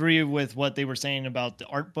kind of agree with what they were saying about the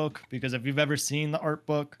art book, because if you've ever seen the art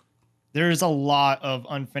book, there's a lot of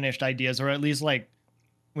unfinished ideas, or at least like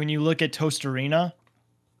when you look at Toast Arena,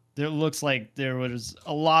 there looks like there was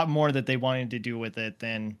a lot more that they wanted to do with it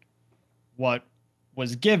than what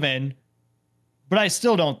was given. But I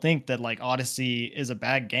still don't think that like Odyssey is a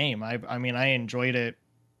bad game. I mean, I enjoyed it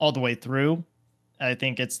all the way through. I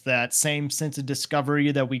think it's that same sense of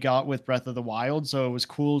discovery that we got with Breath of the Wild. So it was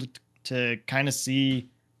cool to kind of see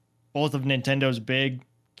both of Nintendo's big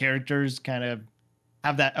characters kind of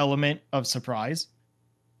have that element of surprise.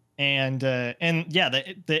 And yeah,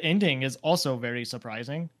 the ending is also very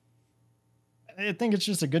surprising. I think it's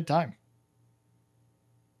just a good time.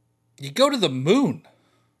 You go to the moon.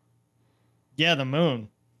 Yeah, the moon.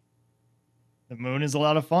 The moon is a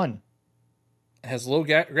lot of fun. It has low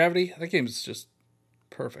gravity. That game is just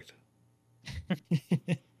perfect.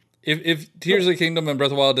 If Tears of the Kingdom and Breath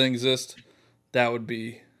of the Wild didn't exist, that would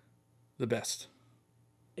be the best.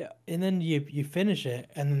 Yeah, and then you finish it,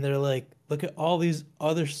 and then they're like, look at all these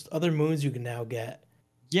other moons you can now get.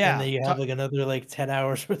 Yeah, and then you have like another like 10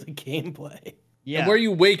 hours worth of gameplay. Yeah, and where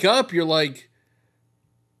you wake up, you're like,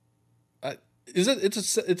 it's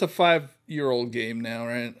a 5-year-old game now,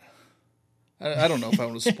 right? I don't know if I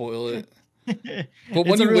want to spoil it, but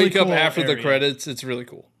when you really wake up after the credits, it's really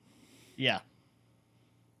cool. Yeah.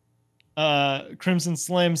 Crimson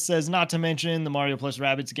Slim says, not to mention the Mario plus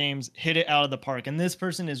Rabbids games hit it out of the park. And this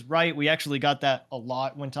person is right. We actually got that a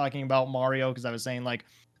lot when talking about Mario, because I was saying like,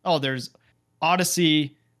 oh, there's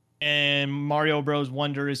Odyssey and Mario Bros.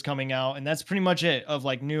 Wonder is coming out. And that's pretty much it of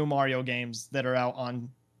like new Mario games that are out on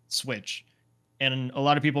Switch. And a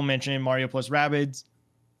lot of people mention Mario plus Rabbids.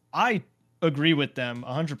 I agree with them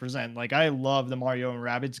 100%. Like I love the Mario and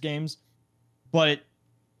Rabbids games, but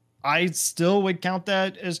I still would count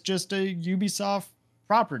that as just a Ubisoft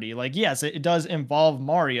property. Like, yes, it does involve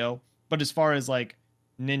Mario, but as far as like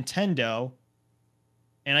Nintendo,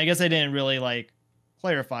 and I guess I didn't really like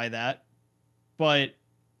clarify that, but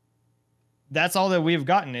that's all that we've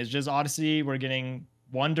gotten is just Odyssey. We're getting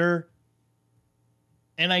Wonder,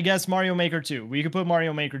 and I guess Mario Maker 2. We could put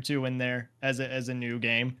Mario Maker 2 in there as a new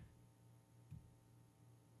game.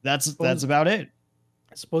 That's about it.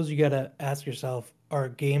 I suppose you gotta ask yourself, are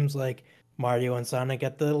games like Mario and Sonic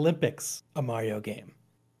at the Olympics a Mario game?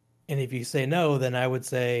 And if you say no, then I would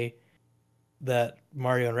say that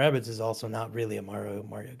Mario and Rabbids is also not really a Mario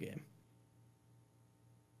game.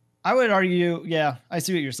 I would argue, yeah, I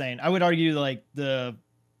see what you're saying. I would argue like the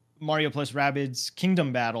Mario plus Rabbids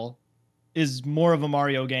Kingdom Battle is more of a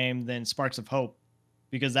Mario game than Sparks of Hope,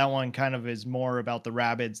 because that one kind of is more about the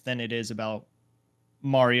Rabbids than it is about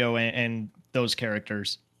Mario and those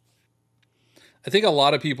characters. I think a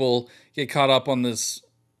lot of people get caught up on this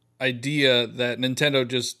idea that Nintendo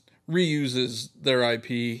just reuses their IP,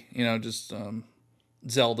 you know, just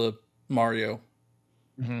Zelda, Mario,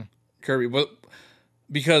 Kirby. But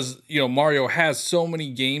because, you know, Mario has so many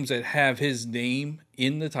games that have his name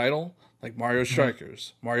in the title, like Mario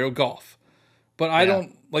Strikers, Mario Golf. But I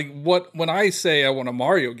don't, like, when I say I want a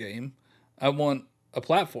Mario game, I want a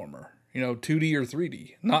platformer, you know, 2D or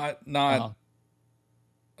 3D, not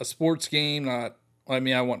a sports game, I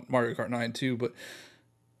want Mario Kart 9 too, but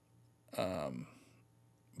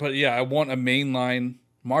yeah, I want a mainline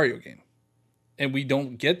Mario game, and we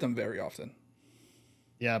don't get them very often.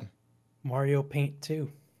 Yeah. Mario Paint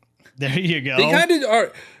 2. There you go. They kind of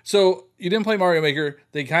are. So you didn't play Mario Maker.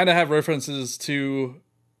 They kind of have references to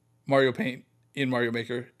Mario Paint in Mario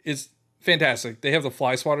Maker. It's fantastic. They have the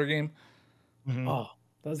Fly Swatter game. Mhm. Oh,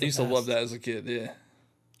 that was I the used to love best. that as a kid. Yeah.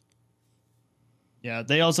 Yeah,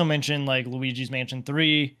 they also mentioned like Luigi's Mansion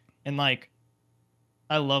 3, and like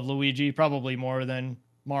I love Luigi probably more than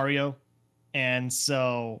Mario. And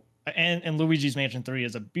so and Luigi's Mansion 3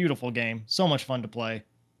 is a beautiful game, so much fun to play.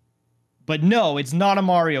 But no, it's not a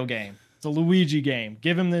Mario game. It's a Luigi game.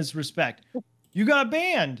 Give him this respect. You got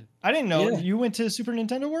banned. I didn't know. Yeah. You went to Super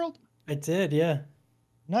Nintendo World? I did, yeah.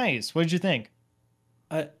 Nice. What did you think?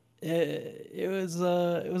 It was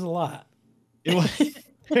a lot. It was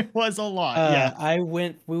it was a lot. Yeah.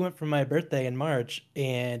 We went for my birthday in March,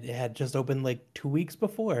 and it had just opened like 2 weeks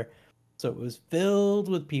before, so it was filled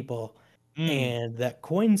with people, Mm, and that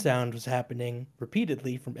coin sound was happening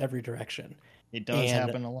repeatedly from every direction. it does And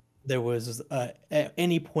happen a lot. there was at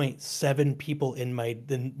any point 7 people in my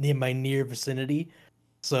near vicinity,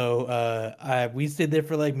 so we stayed there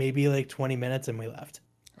for like maybe like 20 minutes and we left.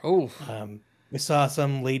 Oh, We saw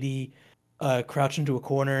some lady crouch into a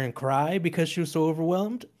corner and cry because she was so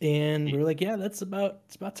overwhelmed, and we were like, "Yeah, it's about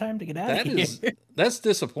time to get out that of here." is that's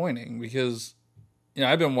disappointing because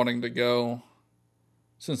I've been wanting to go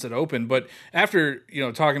since it opened, but after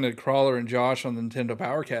talking to Crawler and Josh on the Nintendo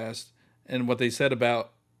Powercast and what they said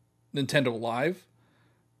about Nintendo Live,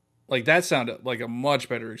 like that sounded like a much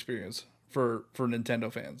better experience for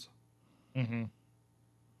Nintendo fans. Mm-hmm.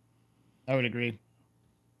 I would agree.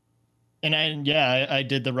 And I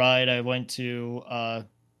did the ride. I went to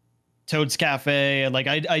Toad's Cafe. Like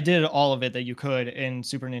I did all of it that you could in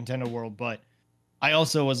Super Nintendo World, but I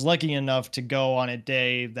also was lucky enough to go on a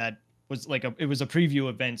day that was like it was a preview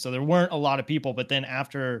event, so there weren't a lot of people. But then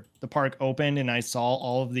after the park opened and I saw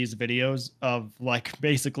all of these videos of like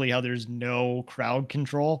basically how there's no crowd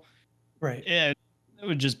control, Right. it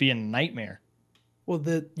would just be a nightmare. Well,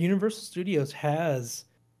 the Universal Studios has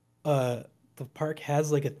the park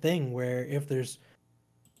has like a thing where if there's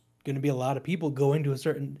going to be a lot of people going to a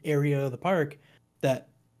certain area of the park, that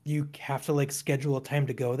you have to like schedule a time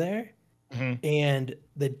to go there, Mhm. and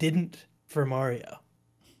they didn't for Mario,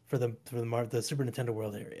 for the Super Nintendo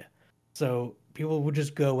World area. So people would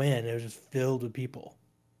just go in. It was just filled with people.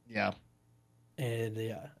 Yeah. And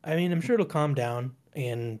yeah, I mean, I'm sure it'll calm down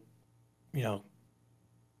in, a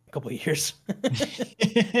couple of years.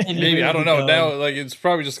 And Maybe, I don't know. go. Now, like, it's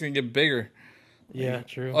probably just gonna get bigger. Yeah,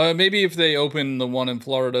 true. Maybe if they open the one in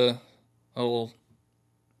Florida, I'll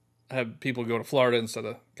have people go to Florida instead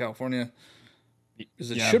of California,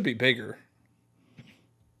 because it Yeah. should be bigger.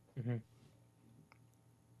 Mm-hmm.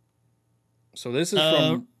 So this is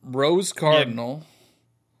from Rose Cardinal,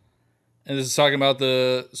 and this is talking about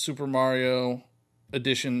the Super Mario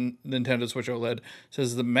Edition Nintendo Switch OLED. It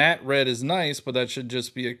says the matte red is nice, but that should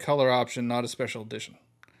just be a color option, not a special edition.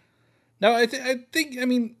 Now, I think, I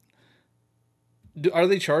mean, are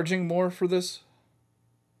they charging more for this?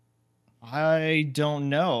 I don't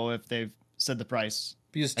know if they've said the price.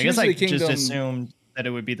 Because I guess Tears of I the Kingdom, just assumed that it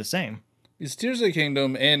would be the same. because Tears of the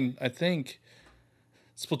Kingdom and I think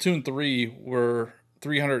Splatoon 3 were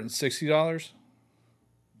 $360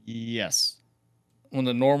 Yes. when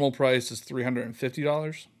the normal price is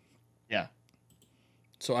 $350. Yeah.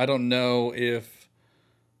 So I don't know if.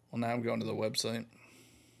 Well, now I'm going to the website.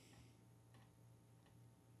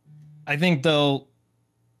 I think though,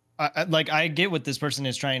 I get what this person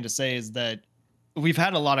is trying to say is that we've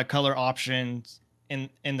had a lot of color options in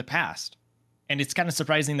the past, and it's kind of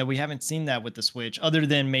surprising that we haven't seen that with the Switch, other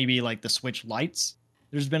than maybe like the Switch lights.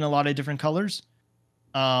 There's been a lot of different colors,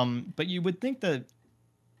 but you would think that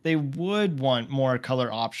they would want more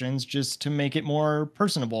color options just to make it more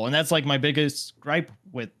personable, and that's like my biggest gripe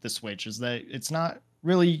with the Switch is that it's not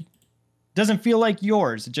really doesn't feel like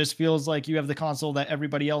yours. It just feels like you have the console that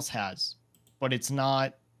everybody else has, but it's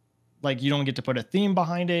not like you don't get to put a theme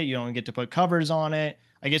behind it. You don't get to put covers on it.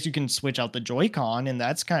 I guess you can switch out the Joy-Con, and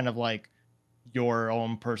that's kind of like your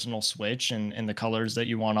own personal Switch and the colors that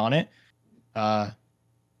you want on it.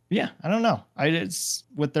 Yeah, I don't know. It's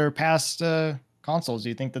with their past consoles,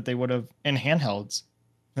 you think that they would have, and handhelds,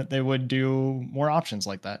 that they would do more options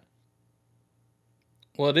like that.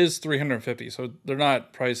 Well, it is $350, so they're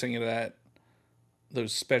not pricing it at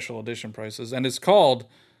those special edition prices, and it's called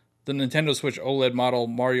the Nintendo Switch OLED model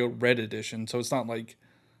Mario Red Edition. So it's not like.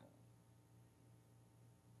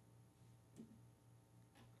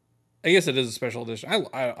 I guess it is a special edition.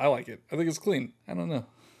 I like it. I think it's clean. I don't know.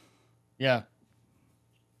 Yeah.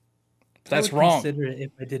 That's I would wrong. Consider it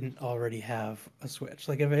if I didn't already have a Switch.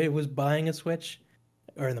 Like if I was buying a Switch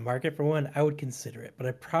or in the market for one, I would consider it, but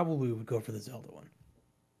I probably would go for the Zelda one.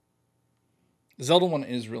 The Zelda one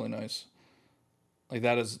is really nice. Like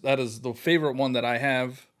that is the favorite one that I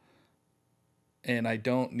have, and I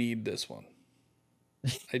don't need this one.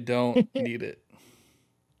 I don't need it.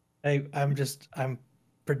 I'm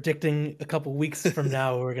predicting a couple weeks from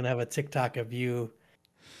now we're gonna have a TikTok of you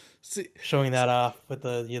showing that off with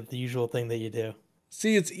the usual thing that you do.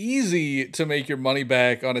 See, it's easy to make your money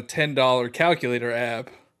back on a $10 calculator app.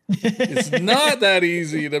 It's not that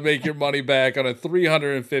easy to make your money back on a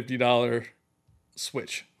 $350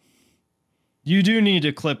 Switch. You do need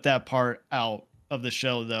to clip that part out of the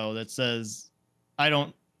show, though, that says, I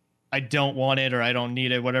don't want it, or I don't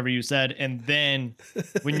need it, whatever you said. And then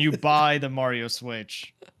when you buy the Mario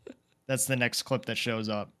Switch, that's the next clip that shows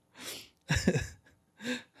up.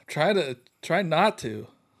 Try not to.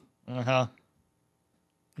 Uh-huh.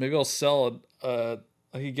 Maybe I'll sell I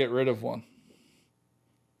could get rid of one.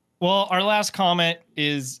 Well, our last comment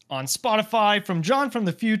is on Spotify from John from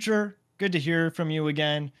the future. Good to hear from you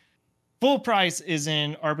again. Full price is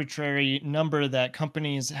an arbitrary number that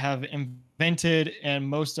companies have invented and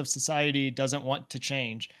most of society doesn't want to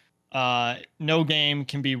change. No game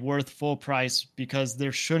can be worth full price because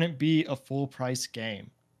there shouldn't be a full price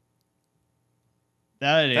game.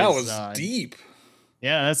 That was deep.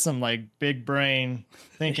 Yeah, that's some like big brain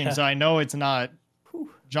thinking. Yeah. So I know it's not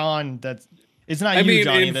John. It's not you,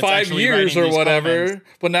 Johnny. In 5 years or whatever. Comments.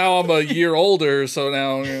 But now I'm a year older, so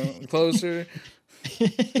now I'm closer.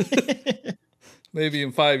 Maybe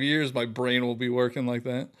in 5 years my brain will be working like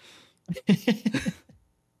that.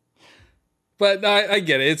 But I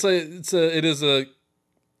get it. It is a.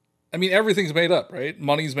 I mean, everything's made up, right?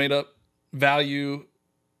 Money's made up. Value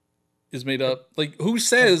is made up. Like, who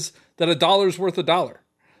says that $1 is worth $1?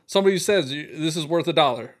 Somebody says this is worth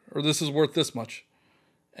 $1 or this is worth this much,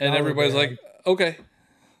 and everybody's like, okay.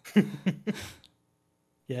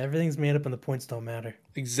 Yeah, everything's made up and the points don't matter.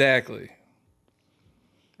 Exactly.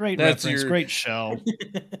 Great reference, great show.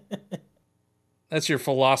 That's your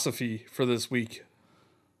philosophy for this week.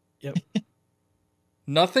 Yep.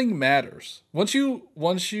 Nothing matters. Once you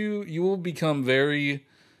will become very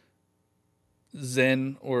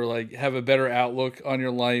zen, or like have a better outlook on your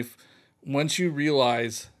life once you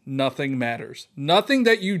realize nothing matters. Nothing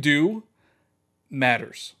that you do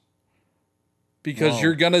matters. Because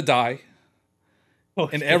you're going to die.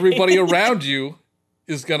 Okay. And everybody around you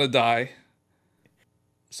is going to die.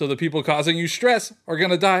 So the people causing you stress are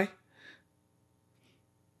going to die.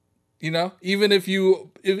 You know, even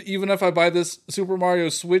if I buy this Super Mario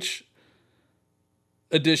Switch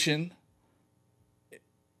edition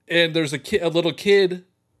and there's a little kid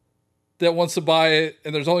that wants to buy it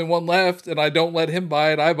and there's only one left and I don't let him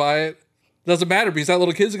buy it, I buy it. Doesn't matter because that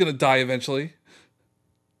little kid's going to die eventually.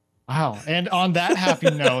 Wow. And on that happy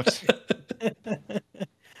note,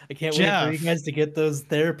 I can't wait for you guys to get those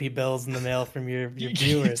therapy bills in the mail from your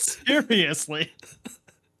viewers. Seriously.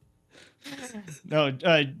 No,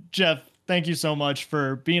 Jeff, thank you so much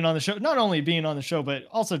for being on the show. Not only being on the show, but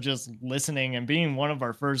also just listening and being one of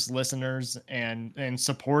our first listeners and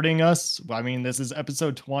supporting us. I mean, this is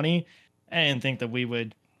episode 20. I didn't think that we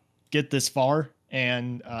would get this far.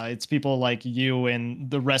 And it's people like you and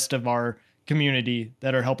the rest of our community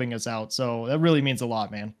that are helping us out. So that really means a lot,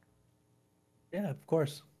 man. Yeah, of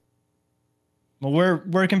course. Well,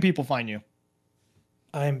 where can people find you?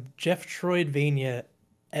 I'm Jefftroidvania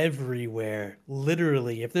everywhere.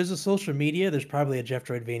 Literally. If there's a social media, there's probably a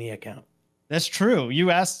Jefftroidvania account. That's true. You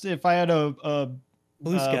asked if I had a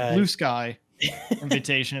Blue Sky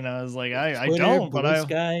invitation. I was like, I Twitter, don't, but Blue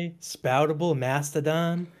Sky, Spoutable,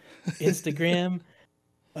 Mastodon, Instagram,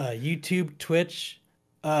 YouTube, Twitch.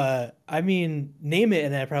 I mean, name it,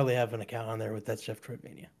 and I probably have an account on there with that's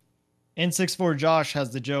Jefftroidvania. N64 Josh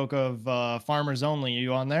has the joke of farmers only. Are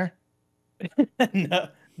you on there?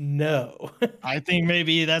 No. I think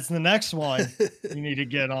maybe that's the next one you need to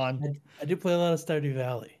get on. I do play a lot of Stardew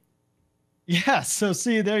Valley. Yeah, so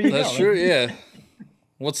see, there you go. That's true, yeah.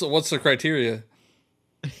 What's the criteria?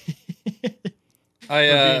 being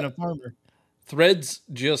a farmer. Threads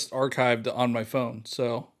just archived on my phone,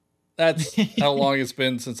 so that's how long it's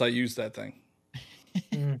been since I used that thing.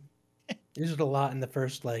 Used it a lot in the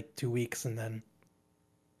first 2 weeks, and then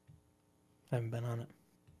I haven't been on it.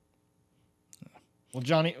 Well,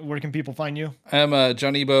 Johnny, where can people find you? I'm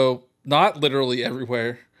Johnny Bo, not literally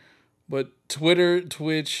everywhere, but Twitter,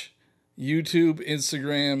 Twitch, YouTube,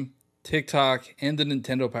 Instagram, TikTok, and the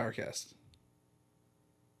Nintendo Powercast.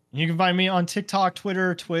 You can find me on TikTok,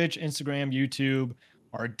 Twitter, Twitch, Instagram, YouTube,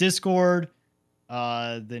 our Discord,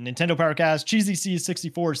 the Nintendo Powercast,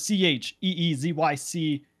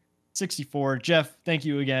 CheezyC64, CheeeZYC64. Jeff, thank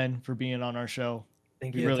you again for being on our show.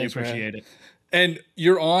 Thank We you. really Thanks for appreciate it. And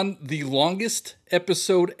you're on the longest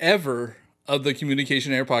episode ever of the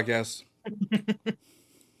Communication Air podcast.